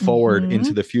racing forward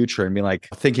into the future and be like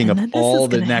thinking of all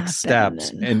the next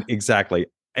steps. And exactly.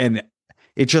 And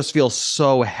it just feels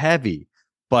so heavy.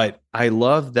 But I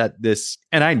love that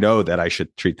and I know that I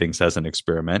should treat things as an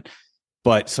experiment,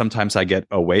 but sometimes I get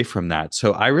away from that.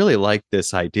 So I really like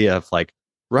this idea of like,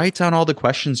 write down all the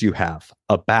questions you have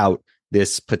about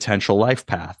this potential life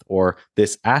path or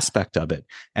this aspect of it.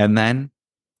 And then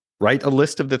write a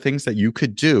list of the things that you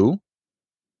could do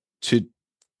to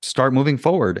start moving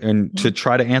forward and to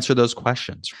try to answer those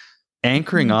questions.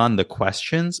 Anchoring on the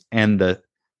questions and the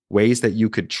ways that you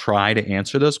could try to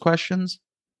answer those questions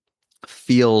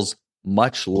feels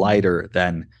much lighter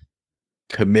than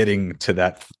committing to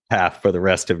that path for the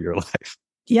rest of your life.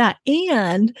 Yeah.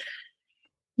 And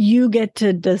you get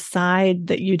to decide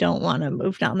that you don't want to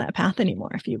move down that path anymore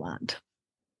if you want.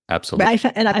 Absolutely.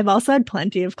 And I've also had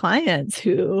plenty of clients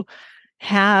who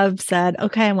have said,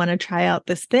 okay, I want to try out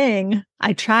this thing.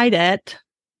 I tried it.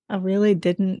 I really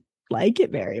didn't like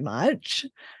it very much,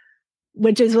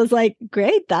 was like,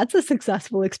 great. That's a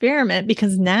successful experiment,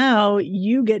 because now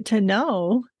you get to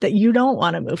know that you don't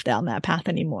want to move down that path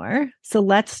anymore. So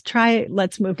let's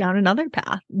move down another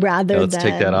path let's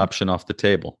take that option off the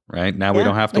table, right? Now we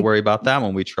don't have to worry about that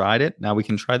one. We tried it. Now we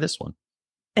can try this one.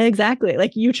 Exactly.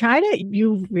 Like you tried it,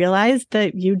 you realized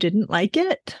that you didn't like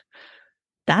it.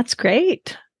 That's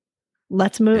great.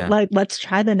 Let's move, let's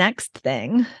try the next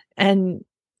thing. And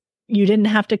you didn't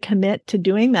have to commit to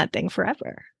doing that thing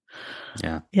forever.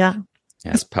 Yeah.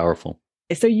 It's powerful.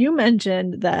 So you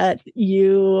mentioned that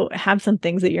you have some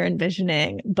things that you're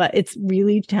envisioning, but it's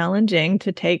really challenging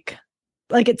to take,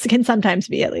 like it can sometimes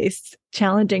be at least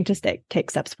challenging to take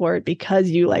steps forward, because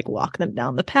you like walk them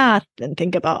down the path and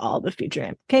think about all the future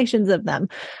implications of them,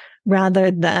 rather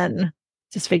than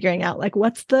just figuring out like,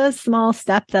 what's the small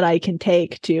step that I can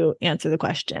take to answer the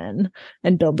question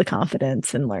and build the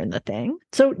confidence and learn the thing.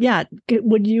 So yeah,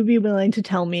 would you be willing to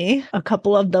tell me a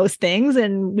couple of those things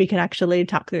and we can actually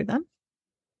talk through them?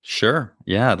 Sure.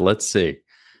 Yeah. Let's see.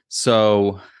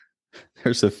 So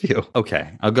there's a few.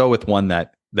 Okay. I'll go with one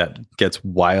that gets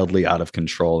wildly out of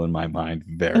control in my mind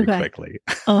very quickly.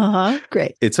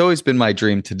 Great. It's always been my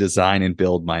dream to design and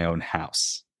build my own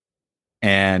house.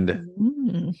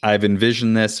 And I've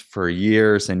envisioned this for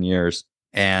years and years.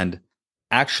 And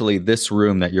actually, this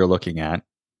room that you're looking at,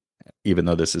 even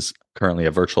though this is currently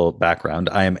a virtual background,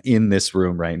 I am in this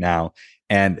room right now.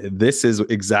 And this is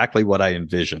exactly what I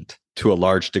envisioned to a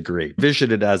large degree.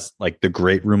 Envisioned it as like the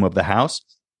great room of the house,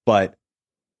 but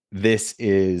this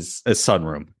is a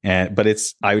sunroom. But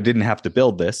I didn't have to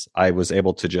build this. I was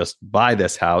able to just buy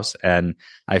this house, and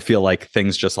I feel like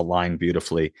things just align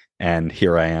beautifully. And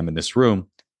here I am in this room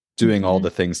doing all the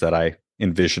things that I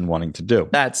envision wanting to do.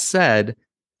 That said,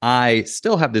 I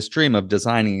still have this dream of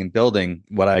designing and building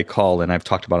what I call, and I've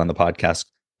talked about on the podcast,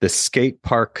 the skate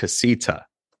park casita.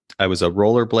 I was a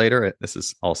rollerblader. This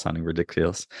is all sounding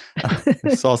ridiculous.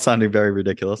 It's all sounding very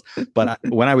ridiculous. But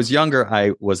when I was younger,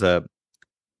 I was a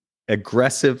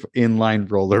aggressive inline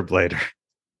rollerblader.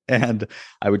 And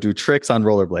I would do tricks on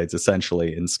rollerblades,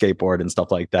 essentially, and skateboard and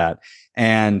stuff like that.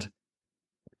 And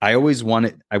I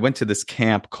went to this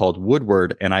camp called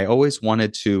Woodward, and I always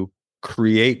wanted to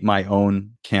create my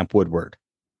own Camp Woodward.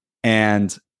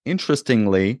 And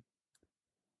interestingly,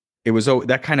 it was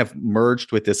that kind of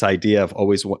merged with this idea of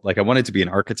always like I wanted to be an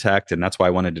architect, and that's why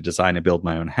I wanted to design and build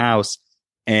my own house.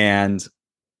 And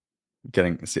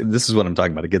this is what I'm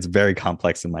talking about. It gets very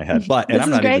complex in my head. But this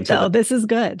is great, though. This is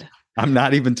good. I'm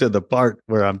not even to the part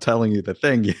where I'm telling you the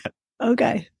thing yet.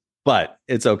 Okay. But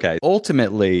it's okay.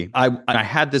 Ultimately, I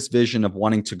had this vision of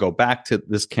wanting to go back to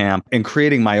this camp and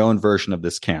creating my own version of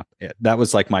this camp. That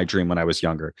was like my dream when I was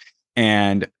younger.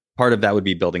 And part of that would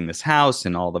be building this house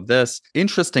and all of this.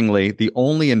 Interestingly, the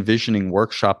only envisioning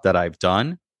workshop that I've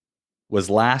done was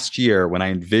last year when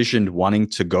I envisioned wanting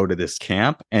to go to this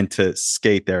camp and to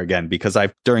skate there again, because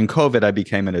during COVID, I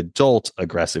became an adult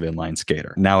aggressive inline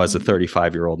skater, now as a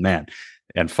 35-year-old man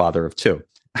and father of two.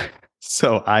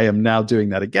 So I am now doing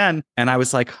that again. And I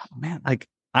was like, oh, man, like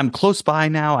I'm close by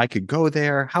now. I could go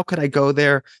there. How could I go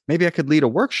there? Maybe I could lead a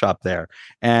workshop there.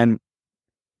 And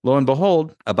lo and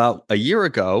behold, about a year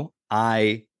ago,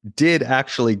 I did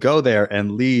actually go there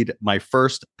and lead my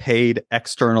first paid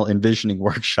external envisioning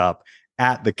workshop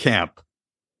at the camp.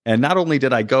 And not only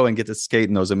did I go and get to skate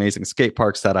in those amazing skate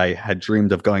parks that I had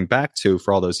dreamed of going back to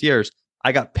for all those years,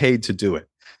 I got paid to do it.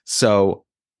 So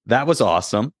that was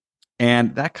awesome.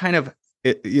 And that kind of,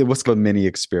 it was a mini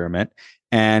experiment.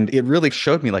 And it really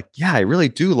showed me like, yeah, I really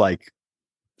do like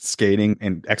skating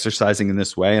and exercising in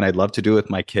this way. And I'd love to do it with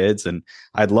my kids. And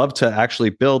I'd love to actually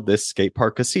build this skate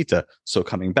park casita. So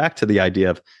coming back to the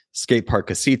idea of skate park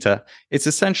casita, it's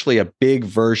essentially a big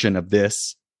version of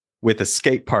this with a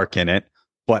skate park in it.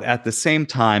 But at the same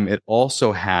time, it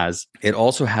also has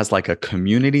like a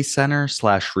community center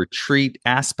 / retreat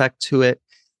aspect to it,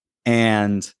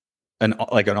 and an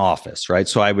office, right?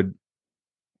 So I would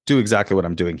do exactly what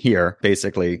I'm doing here,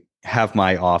 basically have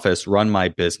my office, run my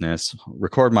business,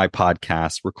 record my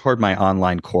podcast, record my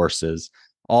online courses,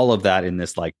 all of that in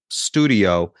this like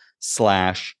studio /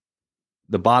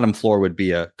 the bottom floor would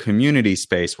be a community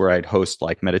space where I'd host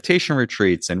like meditation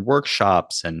retreats and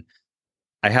workshops. And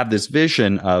I have this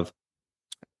vision of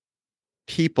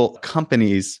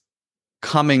companies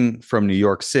coming from New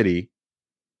York City,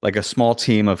 like a small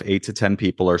team of 8 to 10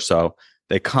 people or so.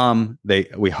 They come,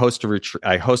 we host a retreat.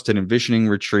 I host an envisioning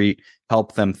retreat,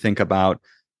 help them think about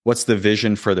what's the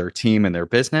vision for their team and their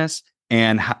business,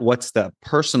 and what's the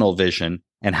personal vision,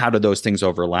 and how do those things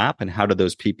overlap, and how do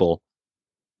those people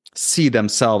see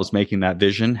themselves making that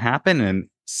vision happen and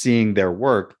seeing their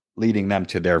work leading them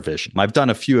to their vision. I've done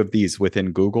a few of these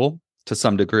within Google to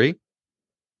some degree,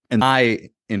 and I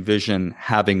envision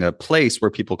having a place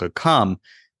where people could come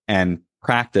and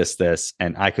practice this,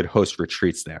 and I could host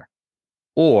retreats there.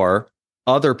 Or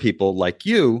other people like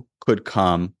you could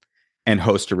come and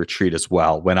host a retreat as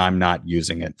well when I'm not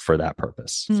using it for that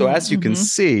purpose. So as you can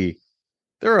see,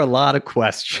 there are a lot of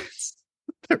questions.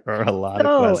 There are a lot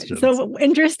of questions. So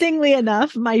interestingly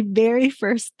enough, my very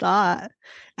first thought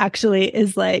actually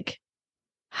is like,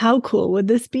 how cool would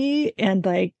this be? And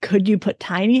like, could you put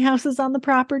tiny houses on the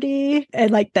property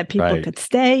and like that people could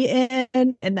stay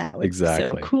in? And that would be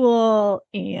so cool.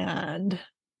 And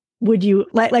would you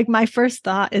like my first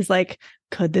thought is like,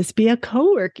 could this be a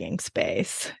co-working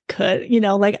space? Could,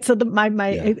 so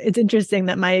it's interesting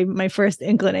that my first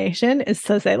inclination is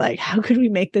to say like, how could we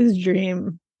make this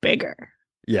dream bigger?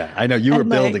 Yeah, I know you were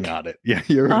building on it. Yeah,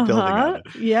 you were building on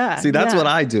it. Yeah. See, that's what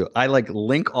I do. I like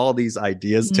link all these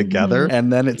ideas together.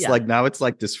 And then it's like, now it's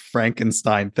like this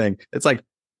Frankenstein thing. It's like,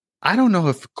 I don't know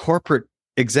if corporate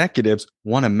executives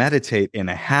want to meditate in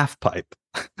a half pipe.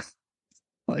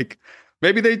 Like,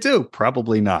 maybe they do.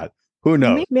 Probably not. Who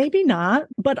knows? Maybe not.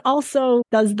 But also,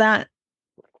 does that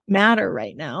matter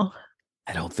right now?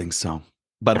 I don't think so.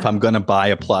 But if I'm going to buy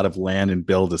a plot of land and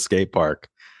build a skate park,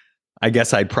 I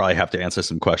guess I'd probably have to answer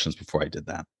some questions before I did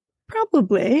that.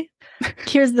 Probably.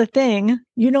 Here's the thing.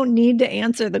 You don't need to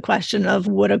answer the question of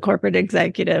would a corporate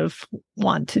executive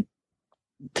want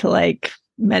to like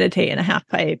meditate in a half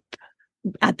pipe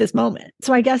at this moment.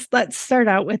 So I guess let's start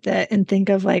out with it and think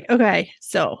of like, okay,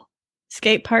 so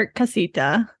skate park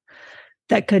casita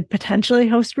that could potentially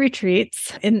host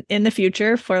retreats in the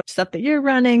future for stuff that you're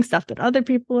running, stuff that other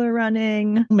people are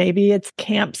running. Maybe it's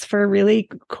camps for really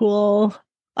cool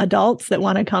adults that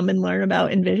want to come and learn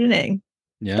about envisioning.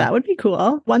 Yeah. That would be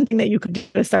cool. One thing that you could do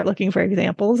is start looking for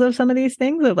examples of some of these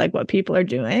things, of like what people are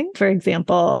doing. For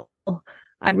example,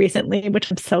 I recently,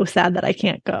 which I'm so sad that I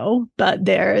can't go, but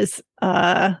there's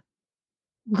a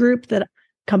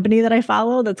company that I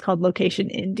follow that's called Location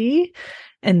Indie.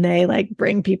 And they like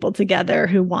bring people together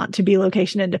who want to be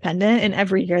location independent. And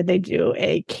every year they do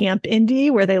a camp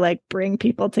indie where they like bring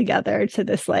people together to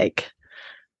this like,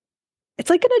 it's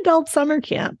like an adult summer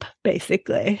camp,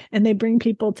 basically. And they bring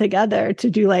people together to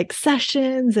do like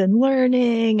sessions and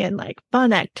learning and like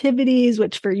fun activities,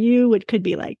 which for you, it could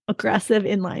be like aggressive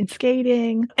inline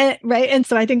skating. And, right. And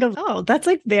so I think of, oh, that's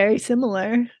like very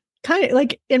similar, kind of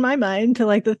like in my mind to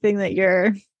like the thing that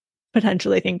you're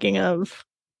potentially thinking of.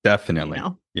 Definitely.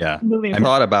 Yeah. I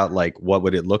thought about like, what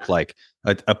would it look like?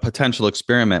 A potential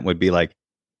experiment would be like,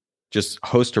 just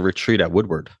host a retreat at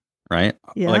Woodward. Right?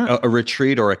 Yeah. Like a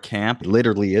retreat or a camp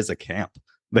literally is a camp.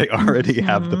 They already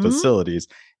have the facilities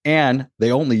and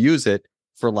they only use it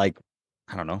for like,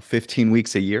 I don't know, 15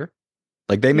 weeks a year.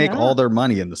 Like they make all their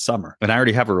money in the summer and I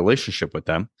already have a relationship with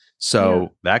them.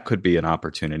 So that could be an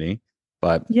opportunity.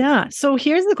 But yeah. So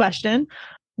here's the question.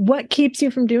 What keeps you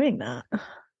from doing that?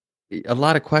 A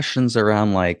lot of questions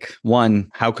around like, one,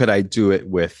 how could I do it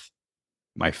with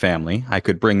my family? I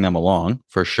could bring them along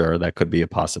for sure. That could be a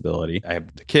possibility. I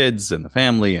have the kids and the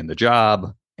family and the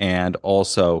job. And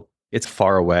also it's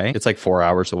far away. It's like 4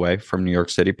 hours away from New York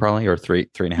City, probably, or three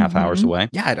and a half hours away.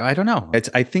 Yeah. I don't know.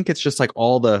 I think it's just like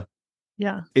all the,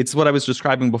 it's what I was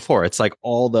describing before. It's like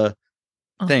all the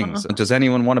things. Does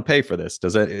anyone want to pay for this?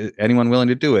 Is anyone willing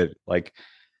to do it? Like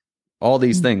all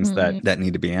these things that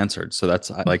need to be answered. So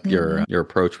that's I like your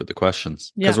approach with the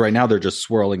questions. Because right now they're just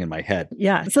swirling in my head.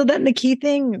 Yeah. So then the key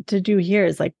thing to do here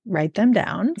is like write them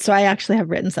down. So I actually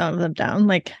have written some of them down.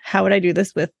 Like, how would I do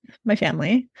this with my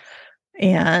family?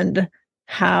 And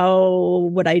how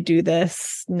would I do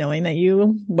this knowing that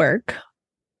you work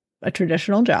a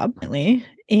traditional job?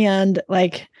 And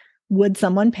like, would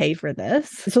someone pay for this?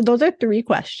 So those are 3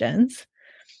 questions.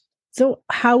 So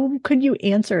how could you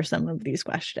answer some of these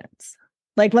questions?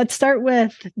 Like, let's start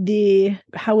with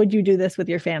how would you do this with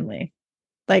your family?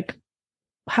 Like,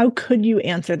 how could you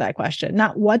answer that question?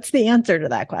 Not what's the answer to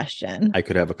that question. I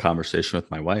could have a conversation with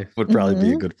my wife. Would probably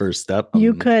be a good first step.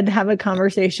 You could have a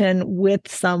conversation with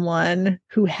someone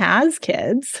who has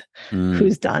kids,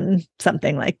 who's done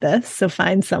something like this. So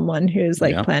find someone who's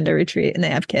like planned a retreat and they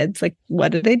have kids. Like,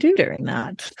 what do they do during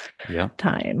that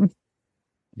time?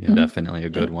 Yeah, definitely a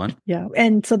good one. Yeah.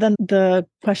 And so then the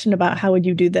question about how would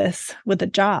you do this with a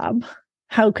job?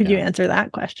 How could you answer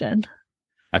that question?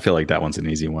 I feel like that one's an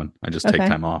easy one. I just take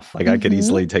time off. Like I could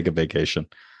easily take a vacation.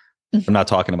 I'm not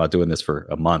talking about doing this for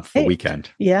a month, a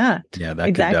weekend. Yeah. Yeah, that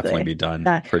could definitely be done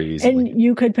pretty easily. And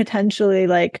you could potentially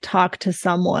like talk to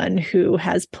someone who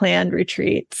has planned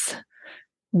retreats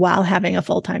while having a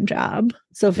full-time job.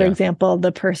 So for example,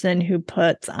 the person who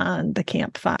puts on the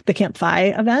Camp Fi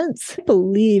events, I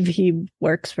believe he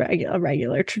works for a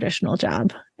regular traditional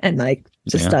job and like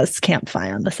just does Camp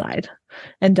Fi on the side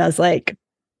and does like,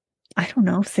 I don't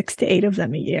know, 6 to 8 of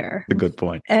them a year. A good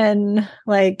point. And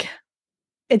like,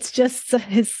 it's just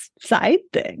his side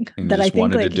thing and that I think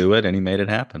wanted to do it and he made it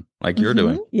happen like you're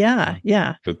doing. Yeah.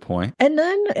 Yeah. Good point. And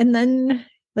then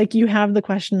like you have the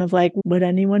question of like, would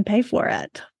anyone pay for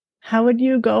it? How would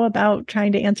you go about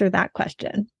trying to answer that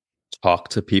question? Talk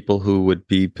to people who would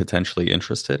be potentially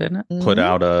interested in it. Put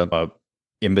out a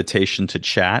invitation to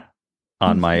chat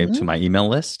on to my email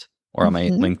list or on my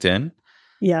LinkedIn.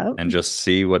 Yeah. and just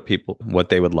see what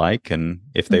they would like, and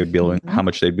if they would be willing, how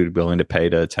much they'd be willing to pay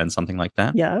to attend something like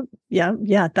that. Yeah. Yeah.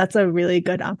 Yeah. That's a really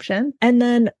good option. And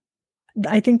then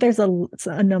I think there's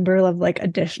a number of like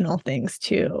additional things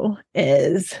too,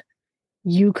 is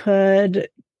you could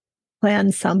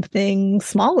plan something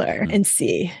smaller and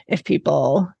see if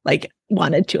people like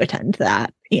wanted to attend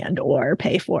that and or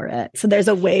pay for it. So there's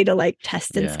a way to like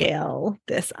test and scale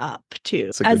this up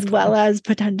too, as well as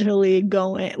potentially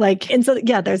going like, and so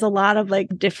yeah, there's a lot of like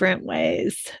different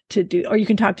ways to do, or you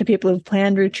can talk to people who've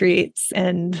planned retreats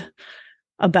and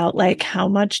about like how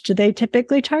much do they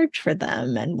typically charge for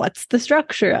them and what's the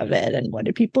structure of it and what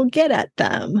do people get at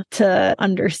them, to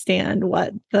understand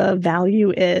what the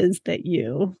value is that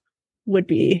you would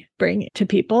be bringing to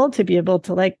people, to be able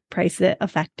to like price it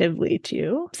effectively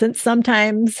too. Since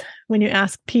sometimes when you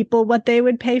ask people what they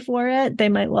would pay for it, they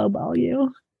might lowball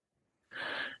you.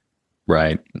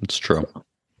 Right. It's true. So,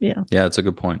 yeah. Yeah, it's a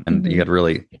good point. And you got to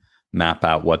really map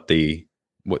out what the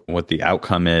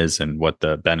outcome is and what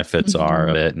the benefits are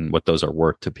of it and what those are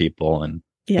worth to people. And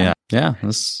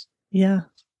that's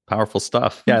powerful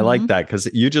stuff. Yeah, I like that, because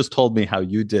you just told me how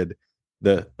you did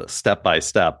the step by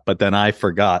step, but then I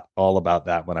forgot all about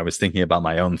that when I was thinking about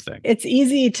my own thing. It's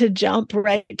easy to jump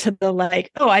right to the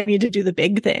like, oh, I need to do the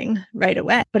big thing right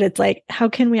away. But it's like, how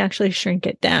can we actually shrink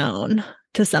it down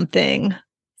to something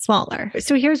smaller?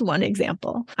 So here's one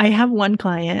example. I have one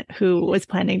client who was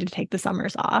planning to take the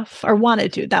summers off, or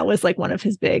wanted to. That was like one of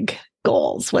his big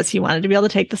goals, was he wanted to be able to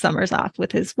take the summers off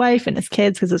with his wife and his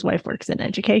kids, because his wife works in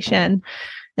education.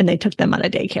 And they took them on a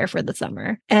daycare for the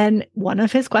summer. And one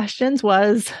of his questions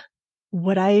was,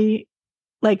 what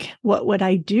would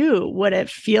I do? Would it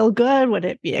feel good? Would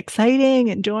it be exciting,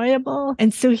 enjoyable?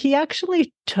 And so he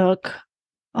actually took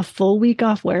a full week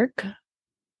off work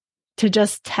to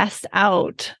just test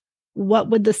out what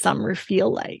would the summer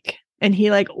feel like. And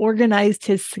he like organized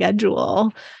his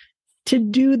schedule to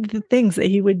do the things that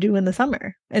he would do in the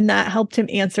summer. And that helped him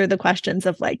answer the questions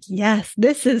of like, yes,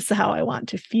 this is how I want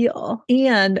to feel.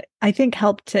 And I think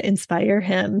helped to inspire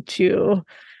him to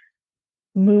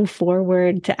move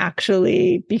forward to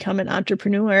actually become an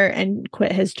entrepreneur and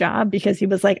quit his job, because he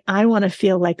was like, I want to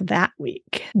feel like that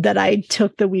week that I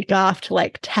took the week off to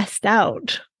like test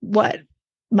out what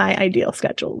my ideal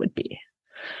schedule would be.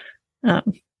 So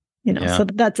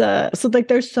so like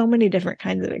there's so many different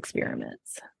kinds of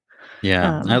experiments.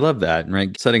 Yeah, I love that.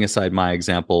 Right. Setting aside my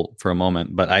example for a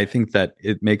moment, but I think that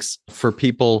it makes for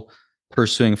people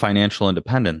pursuing financial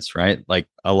independence, right? Like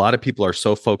a lot of people are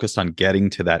so focused on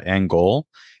getting to that end goal,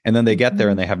 and then they get there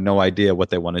and they have no idea what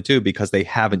they want to do because they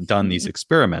haven't done these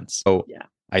experiments. So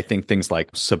I think things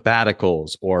like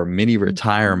sabbaticals or mini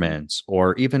retirements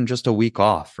or even just a week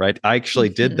off, right? I actually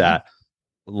did that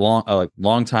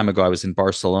long time ago. I was in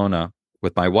Barcelona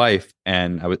with my wife,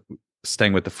 and I was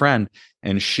staying with a friend,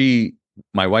 and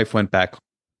my wife went back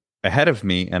ahead of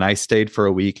me, and I stayed for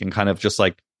a week and kind of just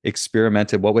like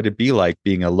experimented. What would it be like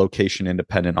being a location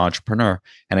independent entrepreneur?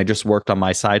 And I just worked on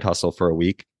my side hustle for a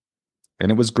week,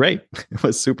 and it was great. It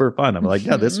was super fun. I'm like,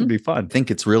 yeah, this would be fun. I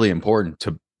think it's really important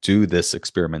to do this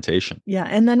experimentation. Yeah.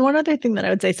 And then one other thing that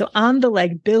I would say, so on the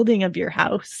like building of your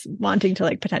house, wanting to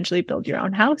like potentially build your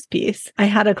own house piece, I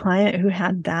had a client who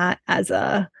had that as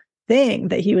a thing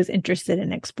that he was interested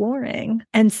in exploring.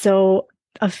 And so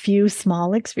a few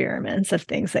small experiments of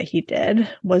things that he did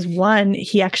was, one,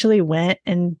 he actually went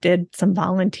and did some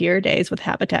volunteer days with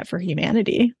Habitat for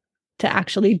Humanity to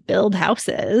actually build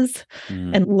houses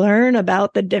and learn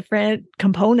about the different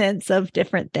components of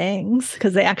different things,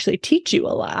 because they actually teach you a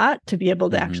lot to be able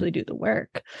to actually do the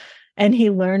work. And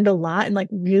he learned a lot and like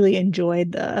really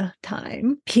enjoyed the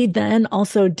time. He then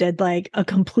also did like a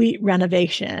complete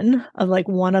renovation of like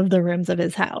one of the rooms of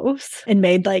his house and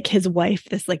made like his wife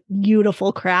this like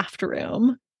beautiful craft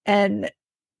room, and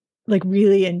like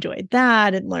really enjoyed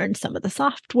that and learned some of the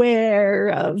software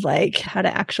of like how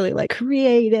to actually like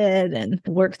create it and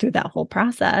work through that whole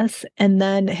process. And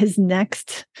then his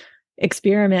next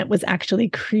experiment was actually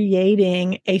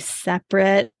creating a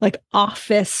separate like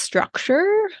office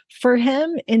structure for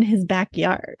him in his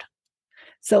backyard.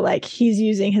 So like he's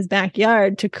using his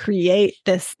backyard to create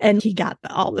this, and he got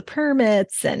all the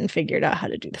permits and figured out how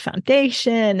to do the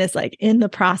foundation, is like in the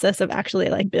process of actually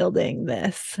like building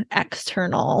this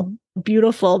external,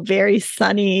 beautiful, very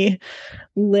sunny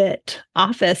lit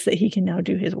office that he can now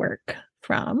do his work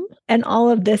from. And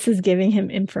all of this is giving him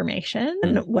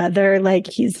information, whether like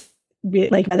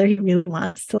whether he really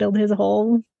wants to build his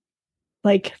whole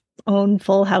like own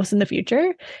full house in the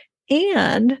future.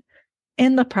 And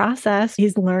in the process,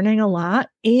 he's learning a lot,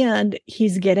 and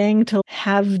he's getting to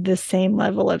have the same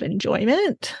level of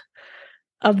enjoyment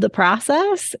of the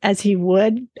process as he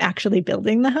would actually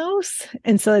building the house.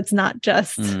 And so it's not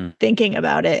just thinking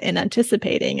about it and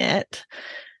anticipating it.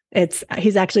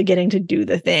 He's actually getting to do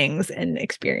the things and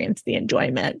experience the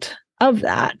enjoyment of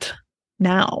that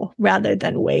now rather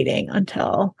than waiting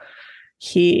until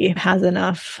he has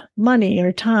enough money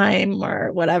or time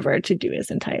or whatever to do his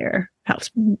entire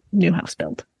new house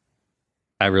build.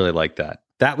 I really like that.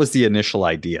 That was the initial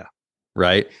idea,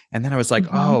 right? And then I was like,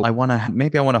 oh,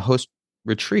 maybe I want to host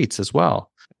retreats as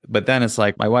well. But then it's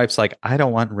like, my wife's like, I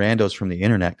don't want randos from the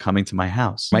internet coming to my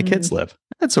house. My kids live.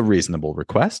 That's a reasonable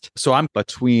request. So I'm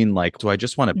between like, do I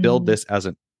just want to build this as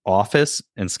an office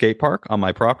and skate park on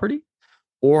my property?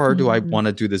 Or do I want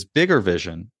to do this bigger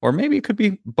vision? Or maybe it could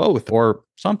be both or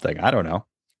something. I don't know.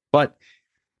 But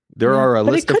there are a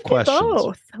list of questions.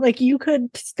 Both. Like you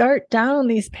could start down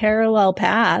these parallel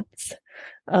paths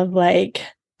of like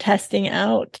testing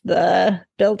out the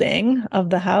building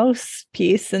of the house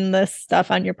piece and the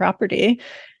stuff on your property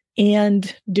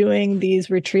and doing these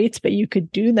retreats, but you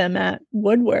could do them at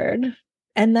Woodward.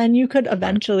 And then you could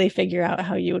eventually figure out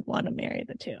how you would want to marry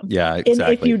the two. Yeah,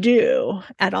 exactly. If you do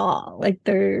at all, like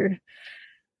you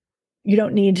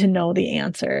don't need to know the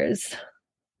answers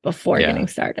before getting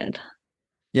started.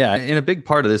 Yeah. And a big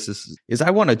part of this is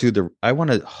I want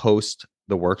to host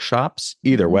the workshops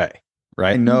either way,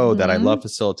 right? I know that I love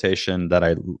facilitation, that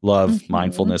I love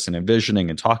mindfulness and envisioning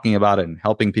and talking about it and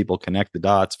helping people connect the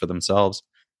dots for themselves.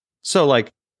 So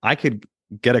like I could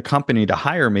get a company to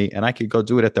hire me and I could go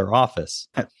do it at their office.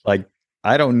 Like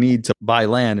I don't need to buy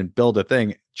land and build a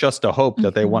thing just to hope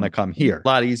that they want to come here. A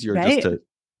lot easier just to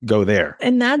go there.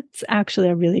 And that's actually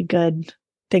a really good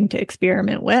thing to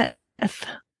experiment with.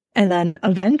 And then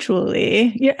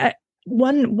eventually,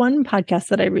 one podcast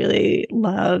that I really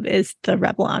love is the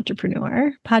Rebel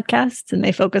Entrepreneur podcast. And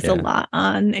they focus a lot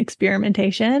on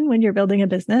experimentation when you're building a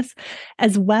business,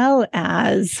 as well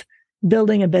as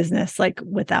building a business like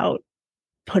without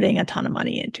putting a ton of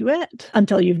money into it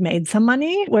until you've made some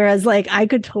money. Whereas like I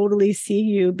could totally see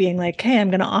you being like, hey,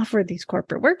 I'm going to offer these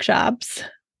corporate workshops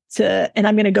and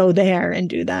I'm going to go there and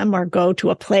do them, or go to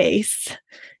a place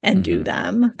and do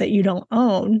them that you don't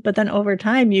own. But then over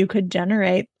time, you could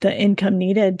generate the income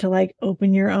needed to like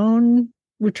open your own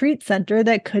retreat center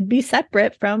that could be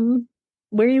separate from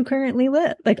where you currently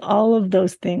live. Like all of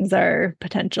those things are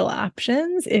potential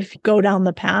options if you go down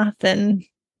the path and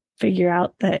figure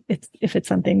out that if it's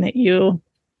something that you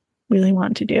really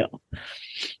want to do.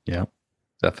 Yeah,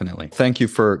 definitely. Thank you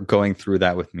for going through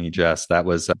that with me, Jess. That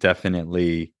was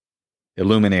definitely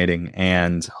illuminating,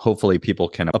 and hopefully people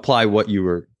can apply what you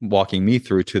were walking me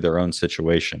through to their own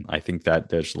situation. I think that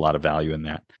there's a lot of value in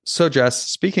that. So Jess,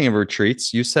 speaking of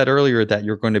retreats, you said earlier that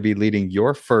you're going to be leading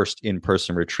your first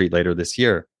in-person retreat later this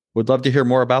year. Would love to hear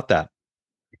more about that.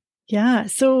 Yeah.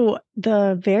 So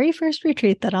the very first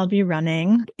retreat that I'll be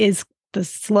running is the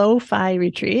Slow-Fi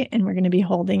retreat, and we're going to be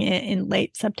holding it in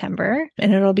late September.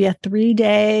 And it'll be a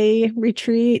 3-day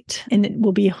retreat, and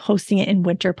we'll be hosting it in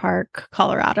Winter Park,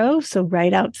 Colorado. So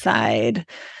right outside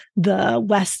the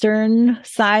western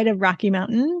side of Rocky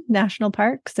Mountain National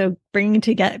Park. So bringing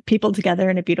people together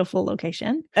in a beautiful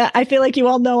location. I feel like you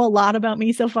all know a lot about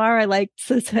me so far. I like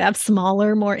to have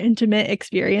smaller, more intimate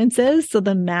experiences. So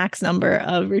the max number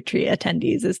of retreat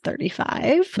attendees is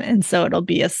 35. And so it'll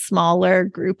be a smaller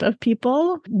group of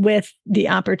people with the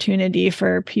opportunity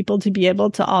for people to be able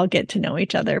to all get to know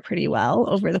each other pretty well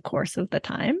over the course of the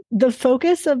time. The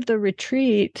focus of the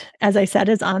retreat, as I said,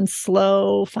 is on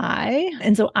Slow-Fi.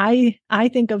 And so I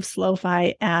think of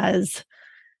Slow-Fi as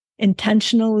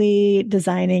intentionally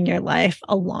designing your life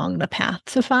along the path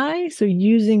to Fi. So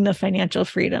using the financial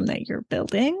freedom that you're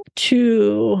building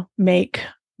to make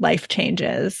life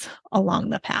changes along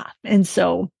the path. And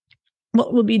so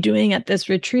what we'll be doing at this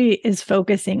retreat is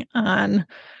focusing on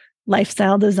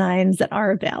lifestyle designs that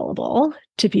are available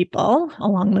to people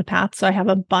along the path. So I have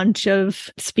a bunch of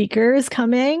speakers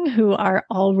coming who are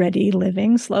already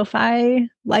living Slow-Fi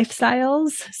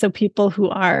lifestyles. So people who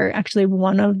are actually,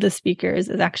 one of the speakers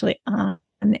is actually on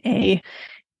a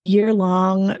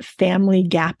year-long family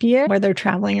gap year where they're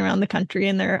traveling around the country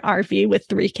in their RV with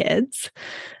 3 kids.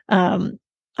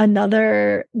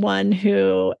 Another one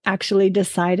who actually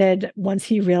decided once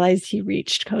he realized he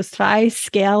reached Coast-Fi,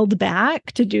 scaled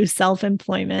back to do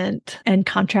self-employment and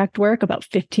contract work about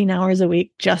 15 hours a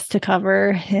week just to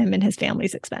cover him and his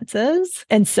family's expenses.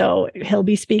 And so he'll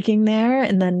be speaking there.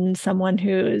 And then someone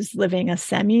who's living a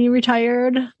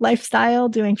semi-retired lifestyle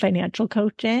doing financial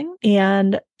coaching,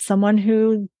 and someone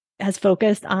who has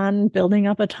focused on building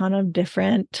up a ton of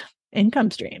different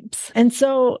income streams. And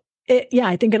so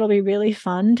I think it'll be really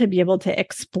fun to be able to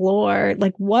explore,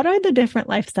 like, what are the different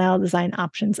lifestyle design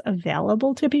options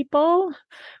available to people?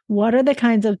 What are the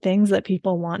kinds of things that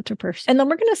people want to pursue? And then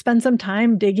we're going to spend some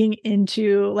time digging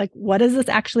into, like, what does this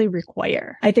actually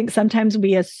require? I think sometimes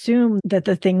we assume that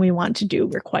the thing we want to do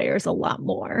requires a lot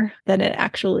more than it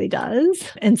actually does.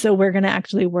 And so we're going to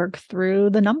actually work through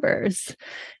the numbers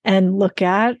and look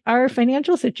at our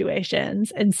financial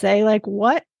situations and say, like,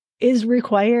 what is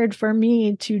required for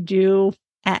me to do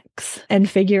X, and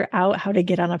figure out how to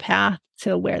get on a path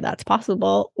to where that's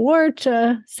possible, or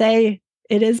to say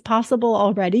it is possible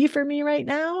already for me right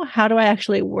now. How do I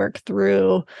actually work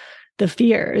through the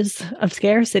fears of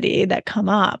scarcity that come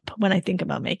up when I think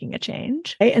about making a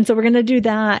change? Right? And so we're going to do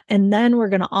that. And then we're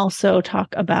going to also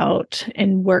talk about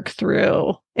and work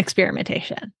through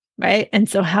experimentation. Right. And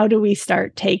so how do we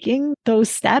start taking those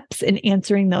steps and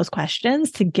answering those questions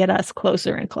to get us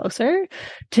closer and closer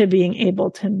to being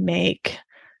able to make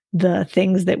the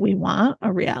things that we want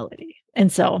a reality?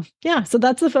 And so, so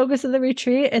that's the focus of the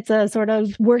retreat. It's a sort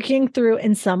of working through,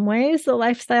 in some ways, the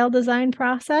lifestyle design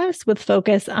process with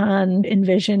focus on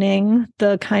envisioning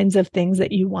the kinds of things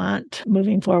that you want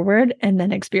moving forward, and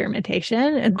then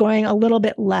experimentation, and going a little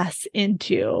bit less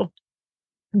into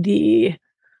the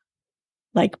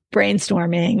like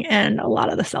brainstorming and a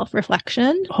lot of the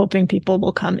self-reflection, hoping people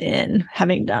will come in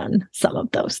having done some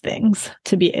of those things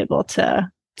to be able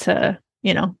to,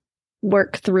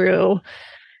 work through,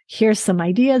 here's some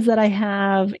ideas that I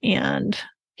have, and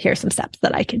here's some steps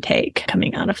that I can take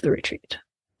coming out of the retreat.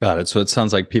 Got it. So it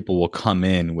sounds like people will come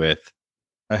in with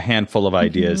a handful of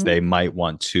ideas they might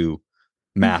want to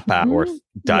map out or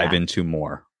dive into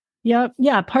more. Yep.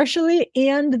 Yeah, partially.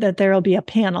 And that there will be a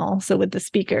panel. So with the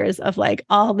speakers of like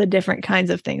all the different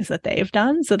kinds of things that they've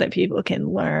done, so that people can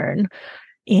learn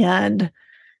and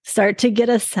start to get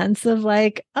a sense of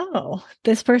like, oh,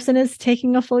 this person is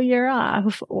taking a full year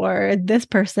off, or this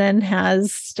person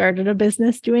has started a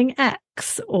business doing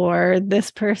X, or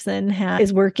this person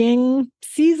is working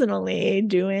seasonally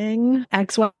doing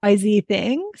XYZ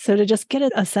thing. So to just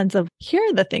get a sense of, here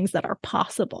are the things that are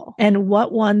possible, and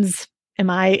what ones am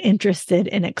I interested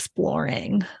in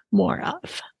exploring more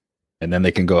of? And then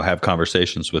they can go have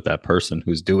conversations with that person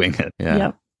who's doing it.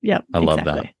 Yeah. Yep. I love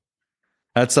that.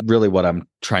 That's really what I'm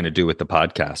trying to do with the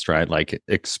podcast, right? Like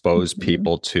expose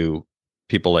people to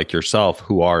people like yourself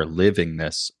who are living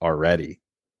this already.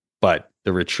 But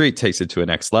the retreat takes it to a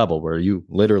next level where you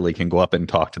literally can go up and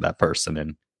talk to that person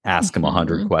and ask them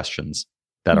 100 questions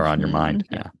that are on your mind.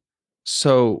 Yeah.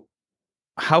 So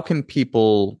how can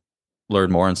people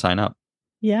learn more and sign up?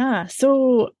 Yeah.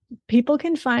 So people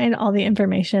can find all the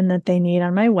information that they need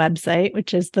on my website,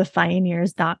 which is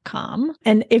thefioneers.com.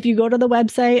 And if you go to the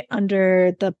website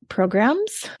under the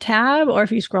programs tab, or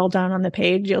if you scroll down on the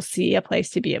page, you'll see a place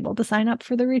to be able to sign up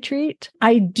for the retreat.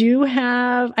 I do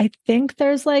have, I think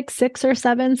there's like 6 or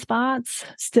 7 spots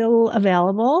still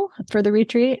available for the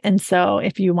retreat. And so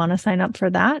if you want to sign up for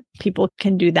that, people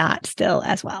can do that still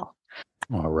as well.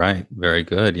 All right. Very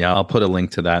good. Yeah, I'll put a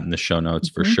link to that in the show notes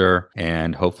for sure.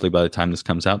 And hopefully by the time this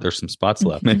comes out, there's some spots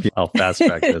left. Maybe I'll fast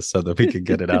track this so that we can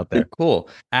get it out there. Cool.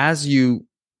 As you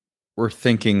were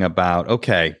thinking about,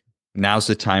 okay, now's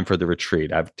the time for the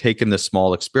retreat. I've taken the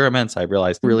small experiments. I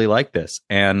realized I really like this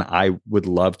and I would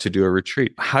love to do a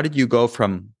retreat. How did you go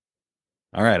from,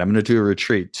 all right, I'm going to do a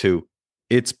retreat, to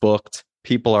it's booked,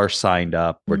 people are signed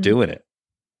up, we're doing it?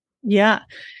 Yeah.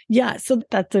 So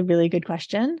that's a really good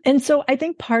question. And so I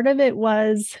think part of it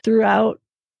was throughout,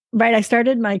 right? I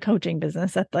started my coaching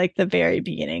business at like the very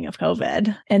beginning of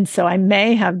COVID. And so I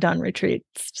may have done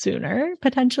retreats sooner,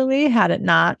 potentially, had it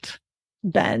not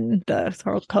been the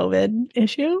sort of COVID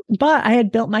issue. But I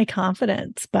had built my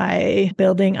confidence by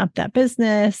building up that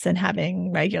business and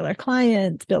having regular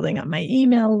clients, building up my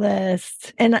email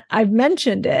list. And I've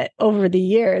mentioned it over the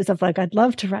years of like, I'd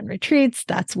love to run retreats.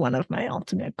 That's one of my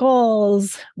ultimate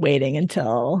goals, waiting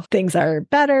until things are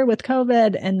better with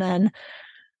COVID. And then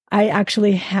I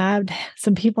actually had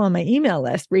some people on my email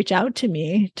list reach out to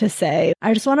me to say,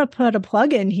 I just want to put a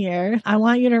plug in here. I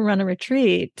want you to run a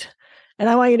retreat. And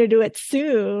I want you to do it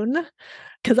soon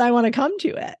because I want to come to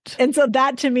it. And so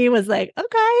that to me was like,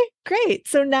 okay, great.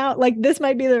 So now like this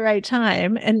might be the right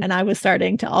time. And I was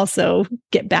starting to also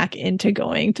get back into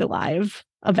going to live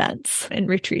events and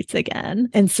retreats again.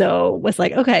 And so was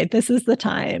like, okay, this is the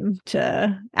time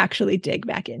to actually dig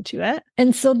back into it.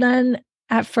 And so then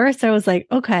at first I was like,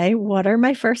 okay, what are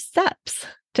my first steps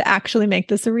to actually make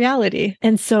this a reality?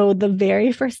 And so the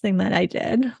very first thing that I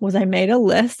did was I made a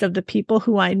list of the people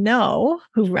who I know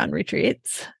who run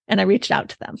retreats. And I reached out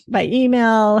to them by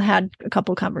email, had a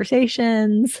couple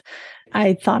conversations.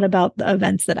 I thought about the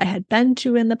events that I had been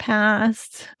to in the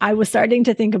past. I was starting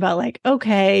to think about like,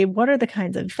 okay, what are the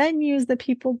kinds of venues that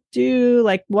people do?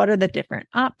 Like, what are the different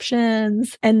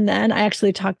options? And then I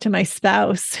actually talked to my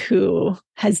spouse who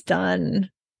has done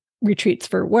retreats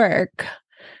for work.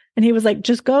 And he was like,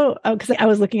 just go, because I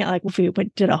was looking at like, if we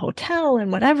did a hotel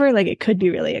and whatever, like it could be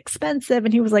really expensive.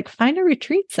 And he was like, find a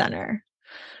retreat center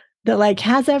that like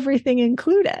has everything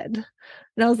included.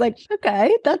 And I was like,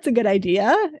 okay, that's a good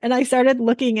idea. And I started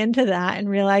looking into that and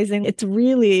realizing it's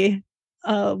really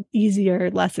a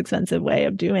easier, less expensive way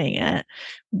of doing it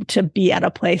to be at a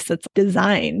place that's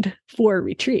designed for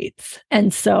retreats.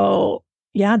 And so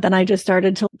yeah, then I just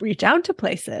started to reach out to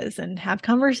places and have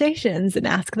conversations and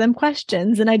ask them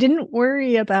questions. And I didn't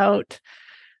worry about,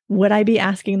 would I be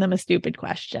asking them a stupid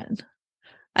question?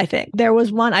 I think there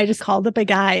was one, I just called up a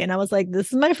guy and I was like,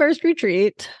 this is my first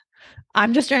retreat.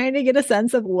 I'm just trying to get a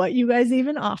sense of what you guys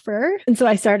even offer. And so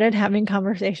I started having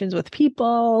conversations with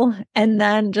people and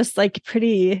then just like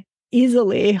pretty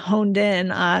easily honed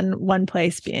in on one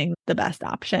place being the best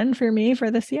option for me for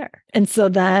this year. And so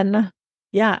then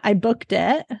yeah, I booked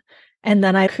it. And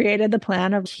then I created the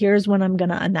plan of here's when I'm going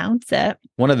to announce it.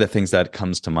 One of the things that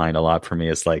comes to mind a lot for me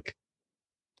is like,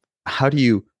 how do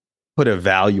you put a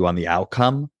value on the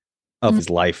outcome of his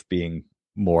life being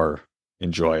more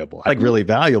enjoyable? Like really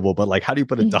valuable, but like, how do you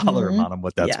put a dollar amount on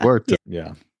what that's worth?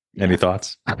 Yeah. Any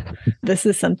thoughts? This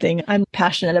is something I'm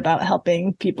passionate about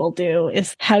helping people do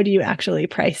is how do you actually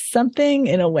price something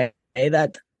in a way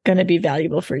that's going to be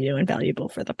valuable for you and valuable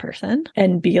for the person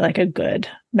and be like a good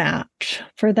match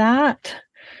for that.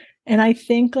 And I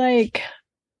think like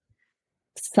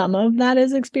some of that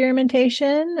is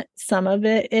experimentation. Some of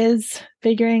it is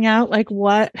figuring out like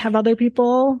what have other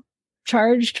people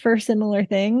charged for similar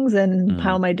things and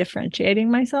how am I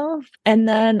differentiating myself? And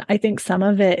then I think some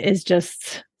of it is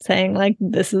just saying like,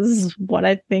 this is what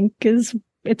I think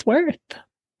it's worth.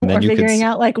 Or figuring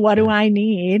out like, what do I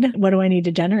need? What do I need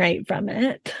to generate from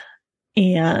it?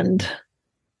 And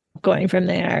going from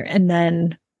there and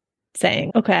then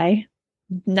saying, okay,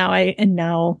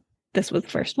 now this was the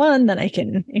first one, then I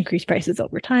can increase prices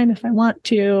over time if I want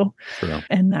to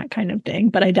and that kind of thing.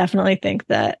 But I definitely think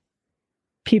that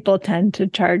people tend to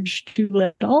charge too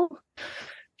little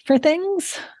for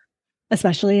things,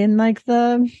 especially in like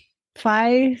the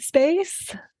FI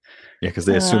space. Yeah, because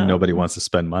they assume nobody wants to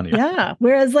spend money. Yeah.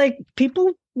 Whereas like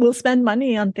people will spend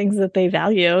money on things that they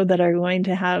value that are going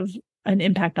to have an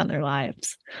impact on their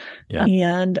lives. Yeah.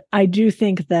 And I do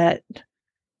think that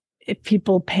if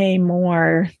people pay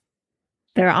more,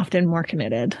 they're often more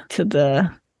committed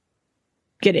to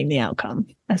getting the outcome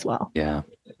as well. Yeah.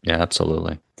 Yeah,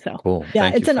 absolutely. So cool. Yeah,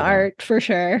 it's an art for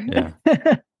sure. Yeah.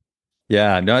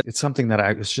 Yeah. No, it's something that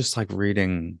I was just like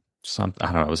reading I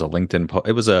don't know, it was a LinkedIn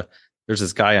post. There's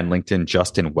this guy on LinkedIn,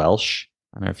 Justin Welsh.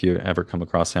 I don't know if you ever come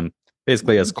across him.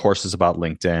 Basically has courses about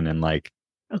LinkedIn and like,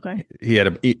 he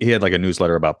had like a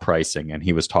newsletter about pricing and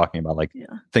he was talking about like,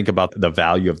 think about the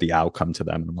value of the outcome to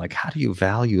them. And I'm like, how do you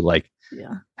value like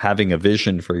having a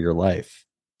vision for your life?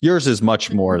 Yours is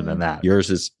much more than that.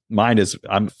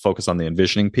 I'm focused on the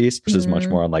envisioning piece. Yours is much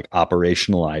more on like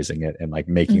operationalizing it and like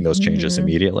making those changes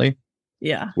immediately.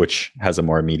 Yeah. Which has a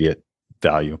more immediate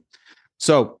value.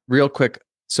 So real quick.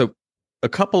 So a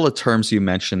couple of terms you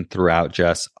mentioned throughout,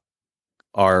 Jess,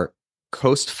 are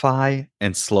coast fi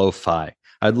and slow fi.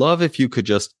 I'd love if you could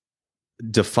just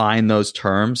define those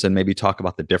terms and maybe talk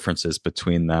about the differences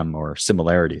between them or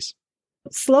similarities.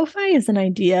 Slow fi is an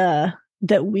idea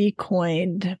that we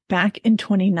coined back in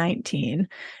 2019.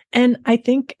 And I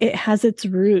think it has its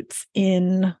roots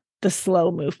in the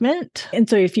slow movement. And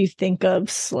so if you think of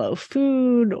slow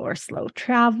food or slow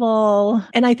travel,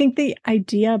 and I think the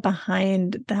idea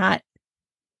behind that,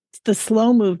 the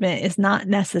slow movement is not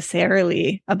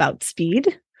necessarily about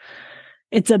speed.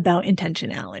 It's about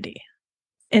intentionality.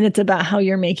 And it's about how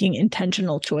you're making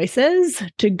intentional choices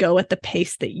to go at the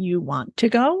pace that you want to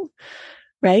go,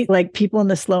 right? Like people in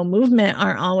the slow movement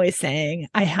aren't always saying,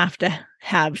 I have to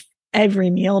have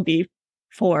every meal be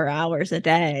 4 hours a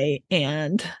day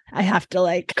and I have to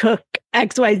like cook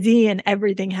XYZ and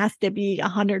everything has to be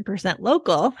 100%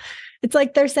 local. It's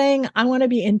like they're saying, I want to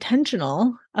be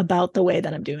intentional about the way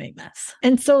that I'm doing this.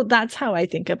 And so that's how I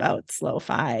think about slow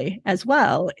fi as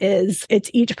well, is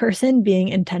it's each person being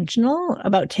intentional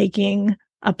about taking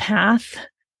a path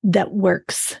that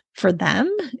works for them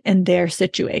and their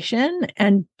situation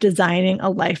and designing a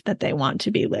life that they want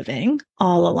to be living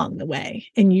all along the way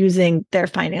and using their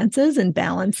finances and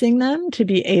balancing them to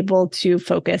be able to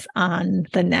focus on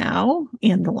the now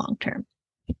and the long term.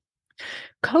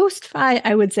 Coast Fi,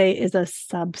 I would say, is a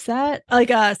subset, like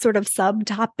a sort of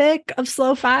subtopic of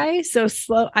Slow Fi. So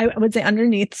I would say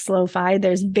underneath Slow Fi,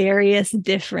 there's various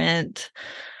different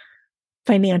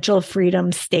financial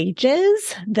freedom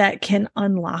stages that can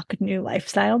unlock new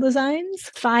lifestyle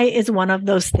designs. Fi is one of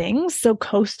those things. So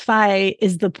Coast Fi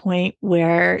is the point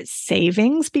where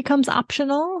savings becomes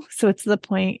optional. So it's the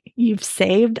point you've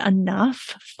saved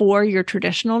enough for your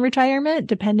traditional retirement,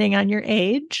 depending on your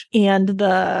age and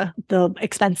the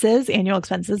expenses, annual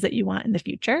expenses that you want in the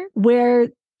future, where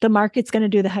the market's going to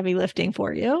do the heavy lifting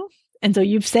for you. And so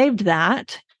you've saved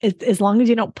that. As long as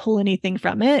you don't pull anything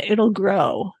from it, it'll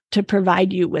grow to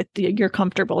provide you with your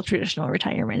comfortable traditional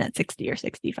retirement at 60 or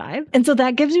 65. And so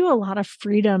that gives you a lot of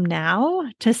freedom now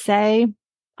to say,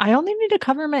 I only need to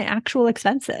cover my actual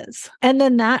expenses. And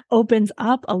then that opens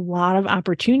up a lot of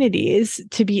opportunities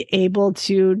to be able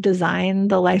to design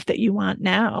the life that you want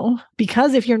now.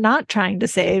 Because if you're not trying to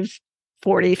save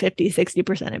 40, 50,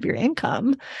 60% of your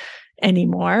income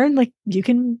anymore, like you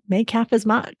can make half as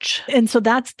much. And so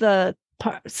that's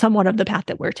somewhat of the path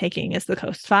that we're taking is the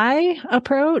Coast Fi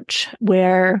approach,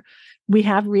 where we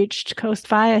have reached Coast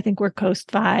Fi. I think we're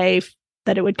Coast Fi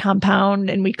that it would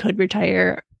compound and we could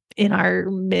retire in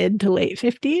our mid to late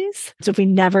 50s. So if we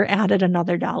never added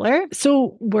another dollar.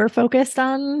 So we're focused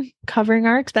on covering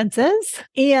our expenses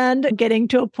and getting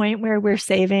to a point where we're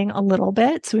saving a little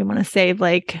bit. So we want to save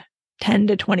like 10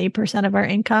 to 20% of our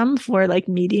income for like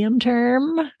medium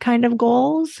term kind of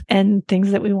goals and things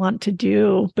that we want to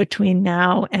do between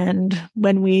now and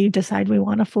when we decide we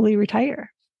want to fully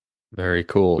retire. Very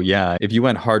cool. Yeah. If you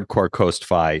went hardcore Coast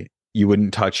Fi, you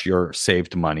wouldn't touch your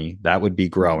saved money. That would be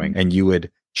growing and you would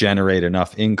generate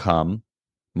enough income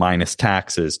minus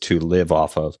taxes to live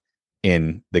off of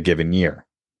in the given year.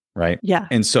 Right. Yeah.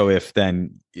 And so if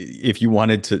you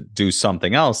wanted to do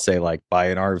something else, say like buy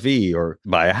an RV or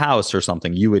buy a house or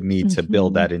something, you would need to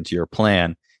build that into your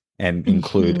plan and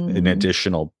include an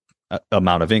additional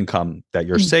amount of income that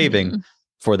you're saving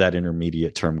for that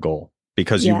intermediate term goal,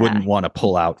 because you wouldn't want to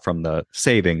pull out from the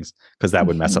savings because that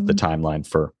would mess up the timeline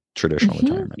for traditional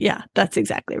retirement. Yeah, that's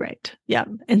exactly right. Yeah.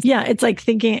 And yeah, it's like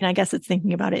thinking, I guess it's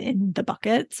thinking about it in the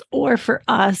buckets. Or for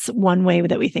us, one way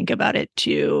that we think about it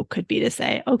too could be to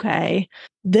say, okay,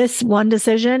 this one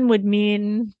decision would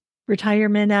mean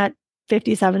retirement at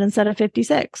 57 instead of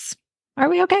 56. Are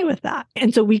we okay with that?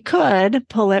 And so we could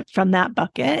pull it from that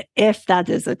bucket if that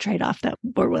is a trade-off that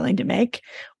we're willing to make.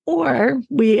 Or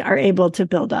we are able to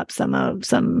build up some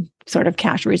sort of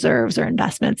cash reserves or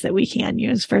investments that we can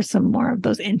use for some more of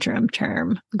those interim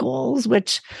term goals,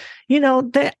 which,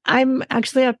 I'm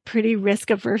actually a pretty risk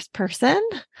averse person,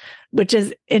 which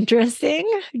is interesting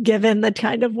given the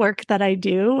kind of work that I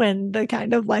do and the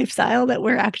kind of lifestyle that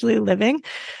we're actually living.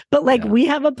 But we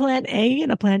have a plan A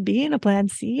and a plan B and a plan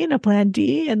C and a plan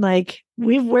D. And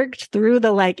we've worked through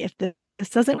if this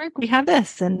doesn't work, we have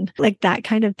this, and that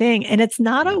kind of thing. And it's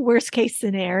not a worst case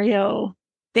scenario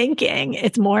thinking.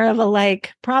 It's more of a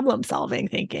problem solving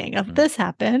thinking of this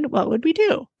happened, what would we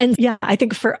do? And I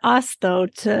think for us though,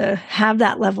 to have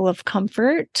that level of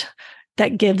comfort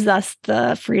that gives us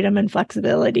the freedom and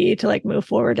flexibility to move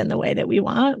forward in the way that we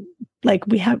want.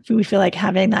 We feel like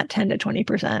having that 10 to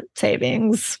 20%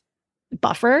 savings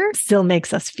buffer still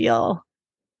makes us feel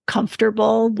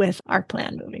comfortable with our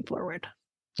plan moving forward.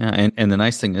 Yeah, and the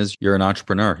nice thing is you're an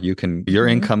entrepreneur. Your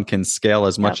income can scale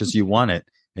as much as you want it,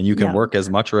 and you can work as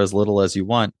much or as little as you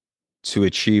want to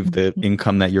achieve the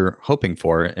income that you're hoping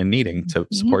for and needing to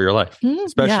support your life.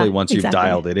 Especially once you've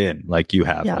dialed it in, like you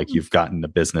have, you've gotten the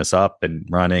business up and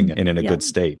running and in a good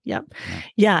state. Yeah.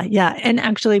 And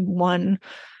actually, one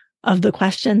of the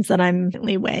questions that I'm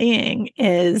really weighing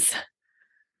is,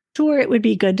 sure, it would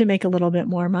be good to make a little bit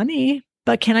more money,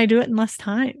 but can I do it in less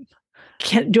time?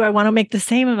 Do I want to make the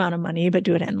same amount of money, but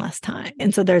do it in less time?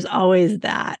 And so there's always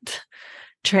that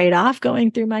trade-off going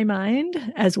through my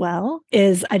mind as well,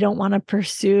 is I don't want to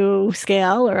pursue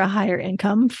scale or a higher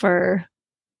income for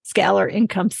scale or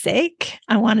income's sake.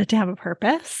 I want it to have a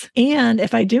purpose. And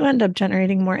if I do end up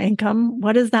generating more income,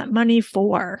 what is that money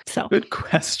for? So good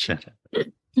question.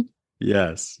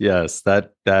 Yes.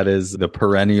 That is the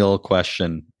perennial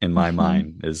question in my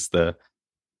mind, is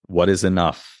what is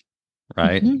enough?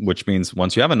 Right? Which means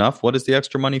once you have enough, what is the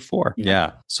extra money for?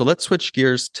 Yeah. So let's switch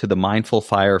gears to the Mindful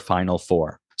Fire Final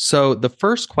Four. So the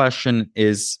first question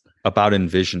is about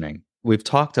envisioning. We've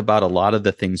talked about a lot of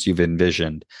the things you've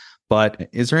envisioned, but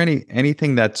is there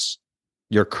anything that's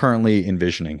you're currently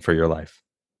envisioning for your life?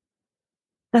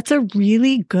 That's a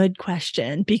really good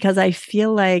question, because I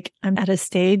feel like I'm at a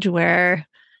stage where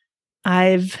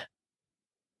I've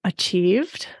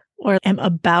achieved or am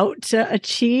about to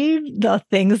achieve the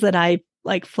things that I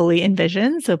like fully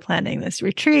envisioned. So planning this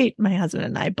retreat, my husband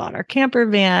and I bought our camper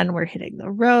van. We're hitting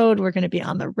the road. We're going to be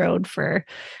on the road for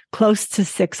close to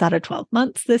 6 out of 12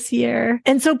 months this year.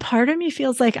 And so part of me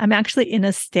feels like I'm actually in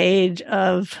a stage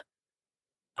of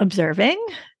observing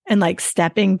and like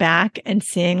stepping back and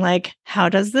seeing like, how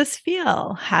does this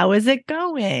feel? How is it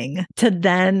going? To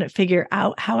then figure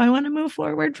out how I want to move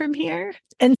forward from here.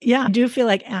 And yeah, I do feel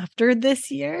like after this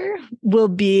year will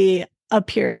be a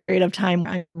period of time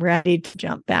where I'm ready to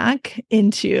jump back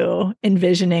into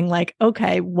envisioning like,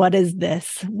 okay, what is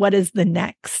this? What is the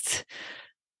next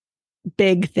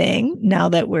big thing now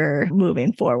that we're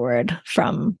moving forward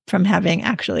from having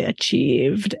actually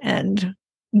achieved and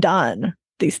done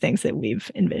these things that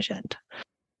we've envisioned?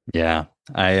 Yeah.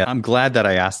 I'm glad that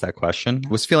I asked that question. I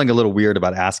was feeling a little weird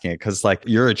about asking it because like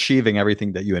you're achieving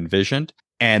everything that you envisioned.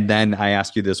 And then I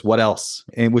ask you this, what else?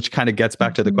 And which kind of gets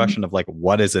back to the question of like,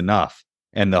 what is enough?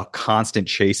 And the constant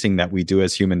chasing that we do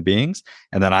as human beings.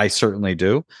 And that I certainly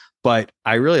do. But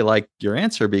I really like your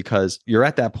answer because you're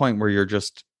at that point where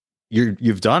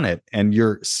you've done it and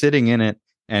you're sitting in it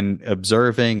and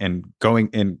observing and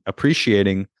going and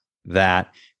appreciating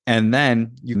that. And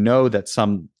then you know that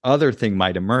some other thing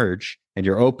might emerge and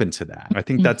you're open to that. I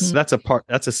think that's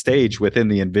a stage within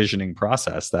the envisioning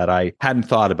process that I hadn't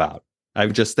thought about. I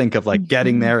would just think of like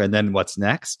getting there and then what's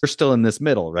next. You're still in this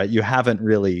middle, right? You haven't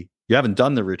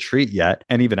done the retreat yet.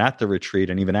 And even at the retreat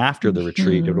and even after the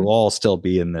retreat, it will all still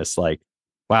be in this like,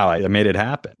 wow, I made it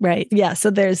happen. Right. Yeah. So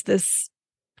there's this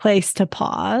place to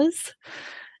pause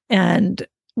and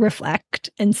reflect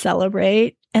and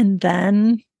celebrate and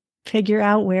then figure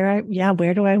out where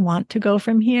do I want to go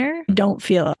from here? Don't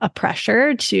feel a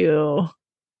pressure to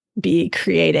be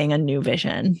creating a new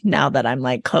vision now that I'm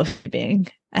like close to being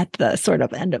at the sort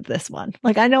of end of this one.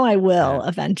 Like I know I will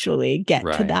eventually get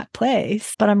to that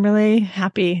place, but I'm really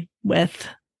happy with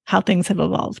how things have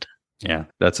evolved. Yeah,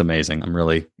 that's amazing. I'm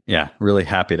really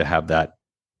happy to have that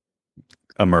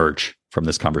emerge from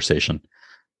this conversation.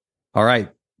 All right.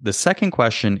 The second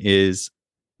question is,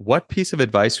 what piece of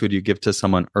advice would you give to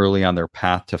someone early on their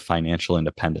path to financial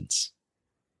independence?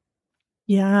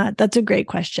 Yeah, that's a great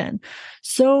question.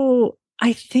 So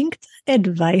I think the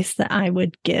advice that I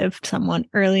would give someone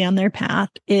early on their path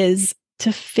is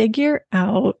to figure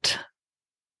out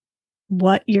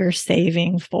what you're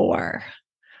saving for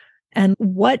and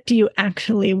what do you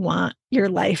actually want your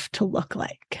life to look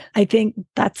like. I think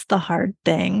that's the hard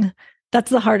thing. That's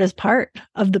the hardest part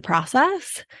of the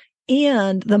process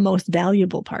and the most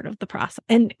valuable part of the process.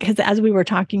 And because as we were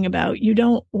talking about, you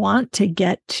don't want to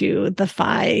get to the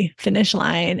finish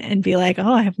line and be like,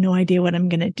 oh, I have no idea what I'm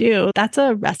going to do. That's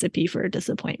a recipe for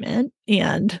disappointment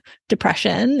and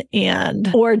depression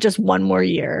or just one more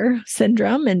year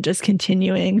syndrome and just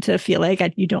continuing to feel like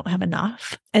you don't have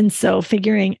enough. And so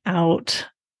figuring out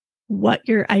what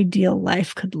your ideal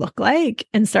life could look like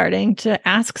and starting to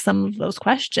ask some of those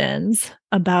questions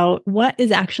about what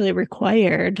is actually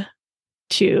required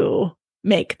to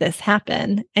make this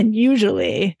happen. And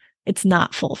usually it's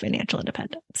not full financial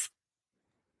independence.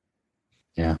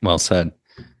 Yeah, well said.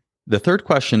 The third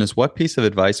question is, what piece of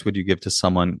advice would you give to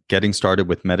someone getting started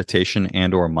with meditation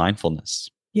and or mindfulness?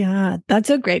 Yeah, that's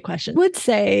a great question. I would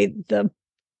say the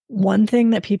one thing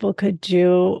that people could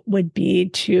do would be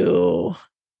to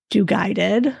do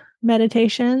guided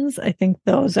meditations. I think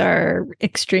those are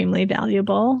extremely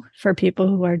valuable for people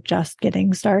who are just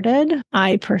getting started.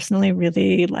 I personally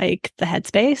really like the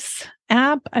Headspace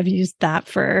app. I've used that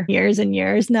for years and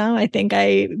years now. I think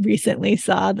I recently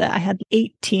saw that I had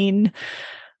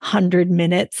 1,800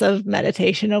 minutes of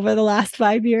meditation over the last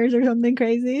 5 years or something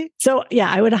crazy. So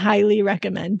yeah, I would highly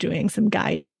recommend doing some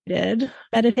guided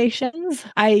meditations.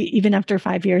 Even after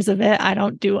 5 years of it, I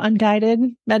don't do unguided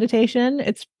meditation.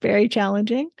 It's very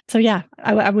challenging. So yeah,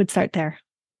 I would start there.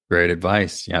 Great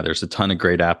advice. Yeah, there's a ton of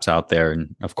great apps out there.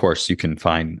 And of course, you can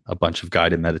find a bunch of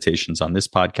guided meditations on this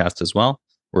podcast as well,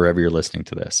 wherever you're listening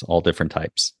to this, all different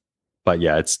types. But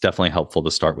yeah, it's definitely helpful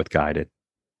to start with guided.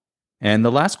 And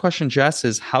the last question, Jess,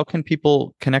 is how can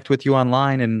people connect with you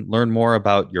online and learn more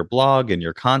about your blog and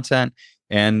your content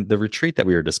and the retreat that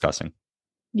we were discussing?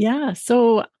 Yeah.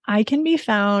 So I can be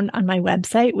found on my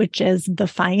website, which is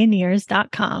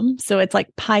thefioneers.com. So it's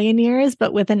like pioneers,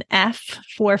 but with an F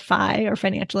for or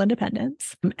financial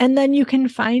independence. And then you can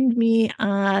find me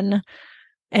on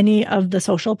any of the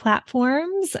social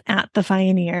platforms at the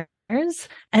Fioneers.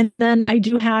 And then I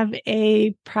do have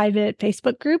a private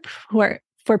Facebook group for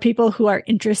people who are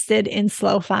interested in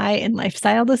slow-fi and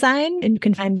lifestyle design. And you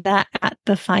can find that at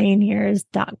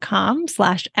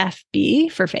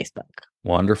thefioneers.com/FB for Facebook.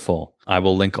 Wonderful. I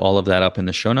will link all of that up in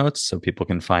the show notes so people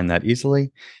can find that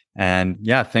easily. And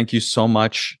yeah, thank you so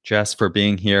much, Jess, for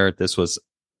being here. This was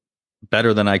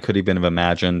better than I could even have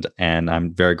imagined. And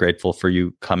I'm very grateful for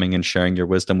you coming and sharing your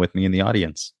wisdom with me in the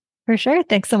audience. For sure.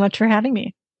 Thanks so much for having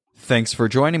me. Thanks for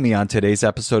joining me on today's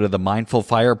episode of the Mindful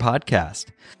Fire podcast.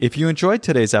 If you enjoyed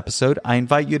today's episode, I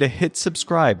invite you to hit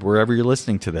subscribe wherever you're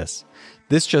listening to this.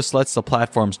 This just lets the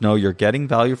platforms know you're getting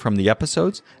value from the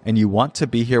episodes and you want to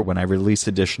be here when I release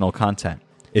additional content.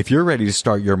 If you're ready to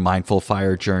start your Mindful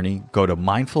Fire journey, go to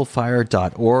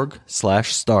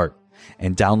mindfulfire.org/start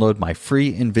and download my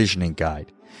free envisioning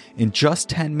guide. In just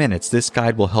 10 minutes, this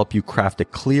guide will help you craft a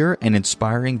clear and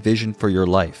inspiring vision for your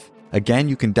life. Again,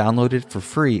 you can download it for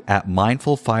free at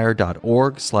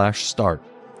mindfulfire.org/start.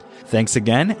 Thanks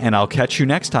again, and I'll catch you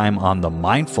next time on the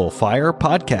Mindful Fire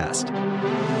podcast.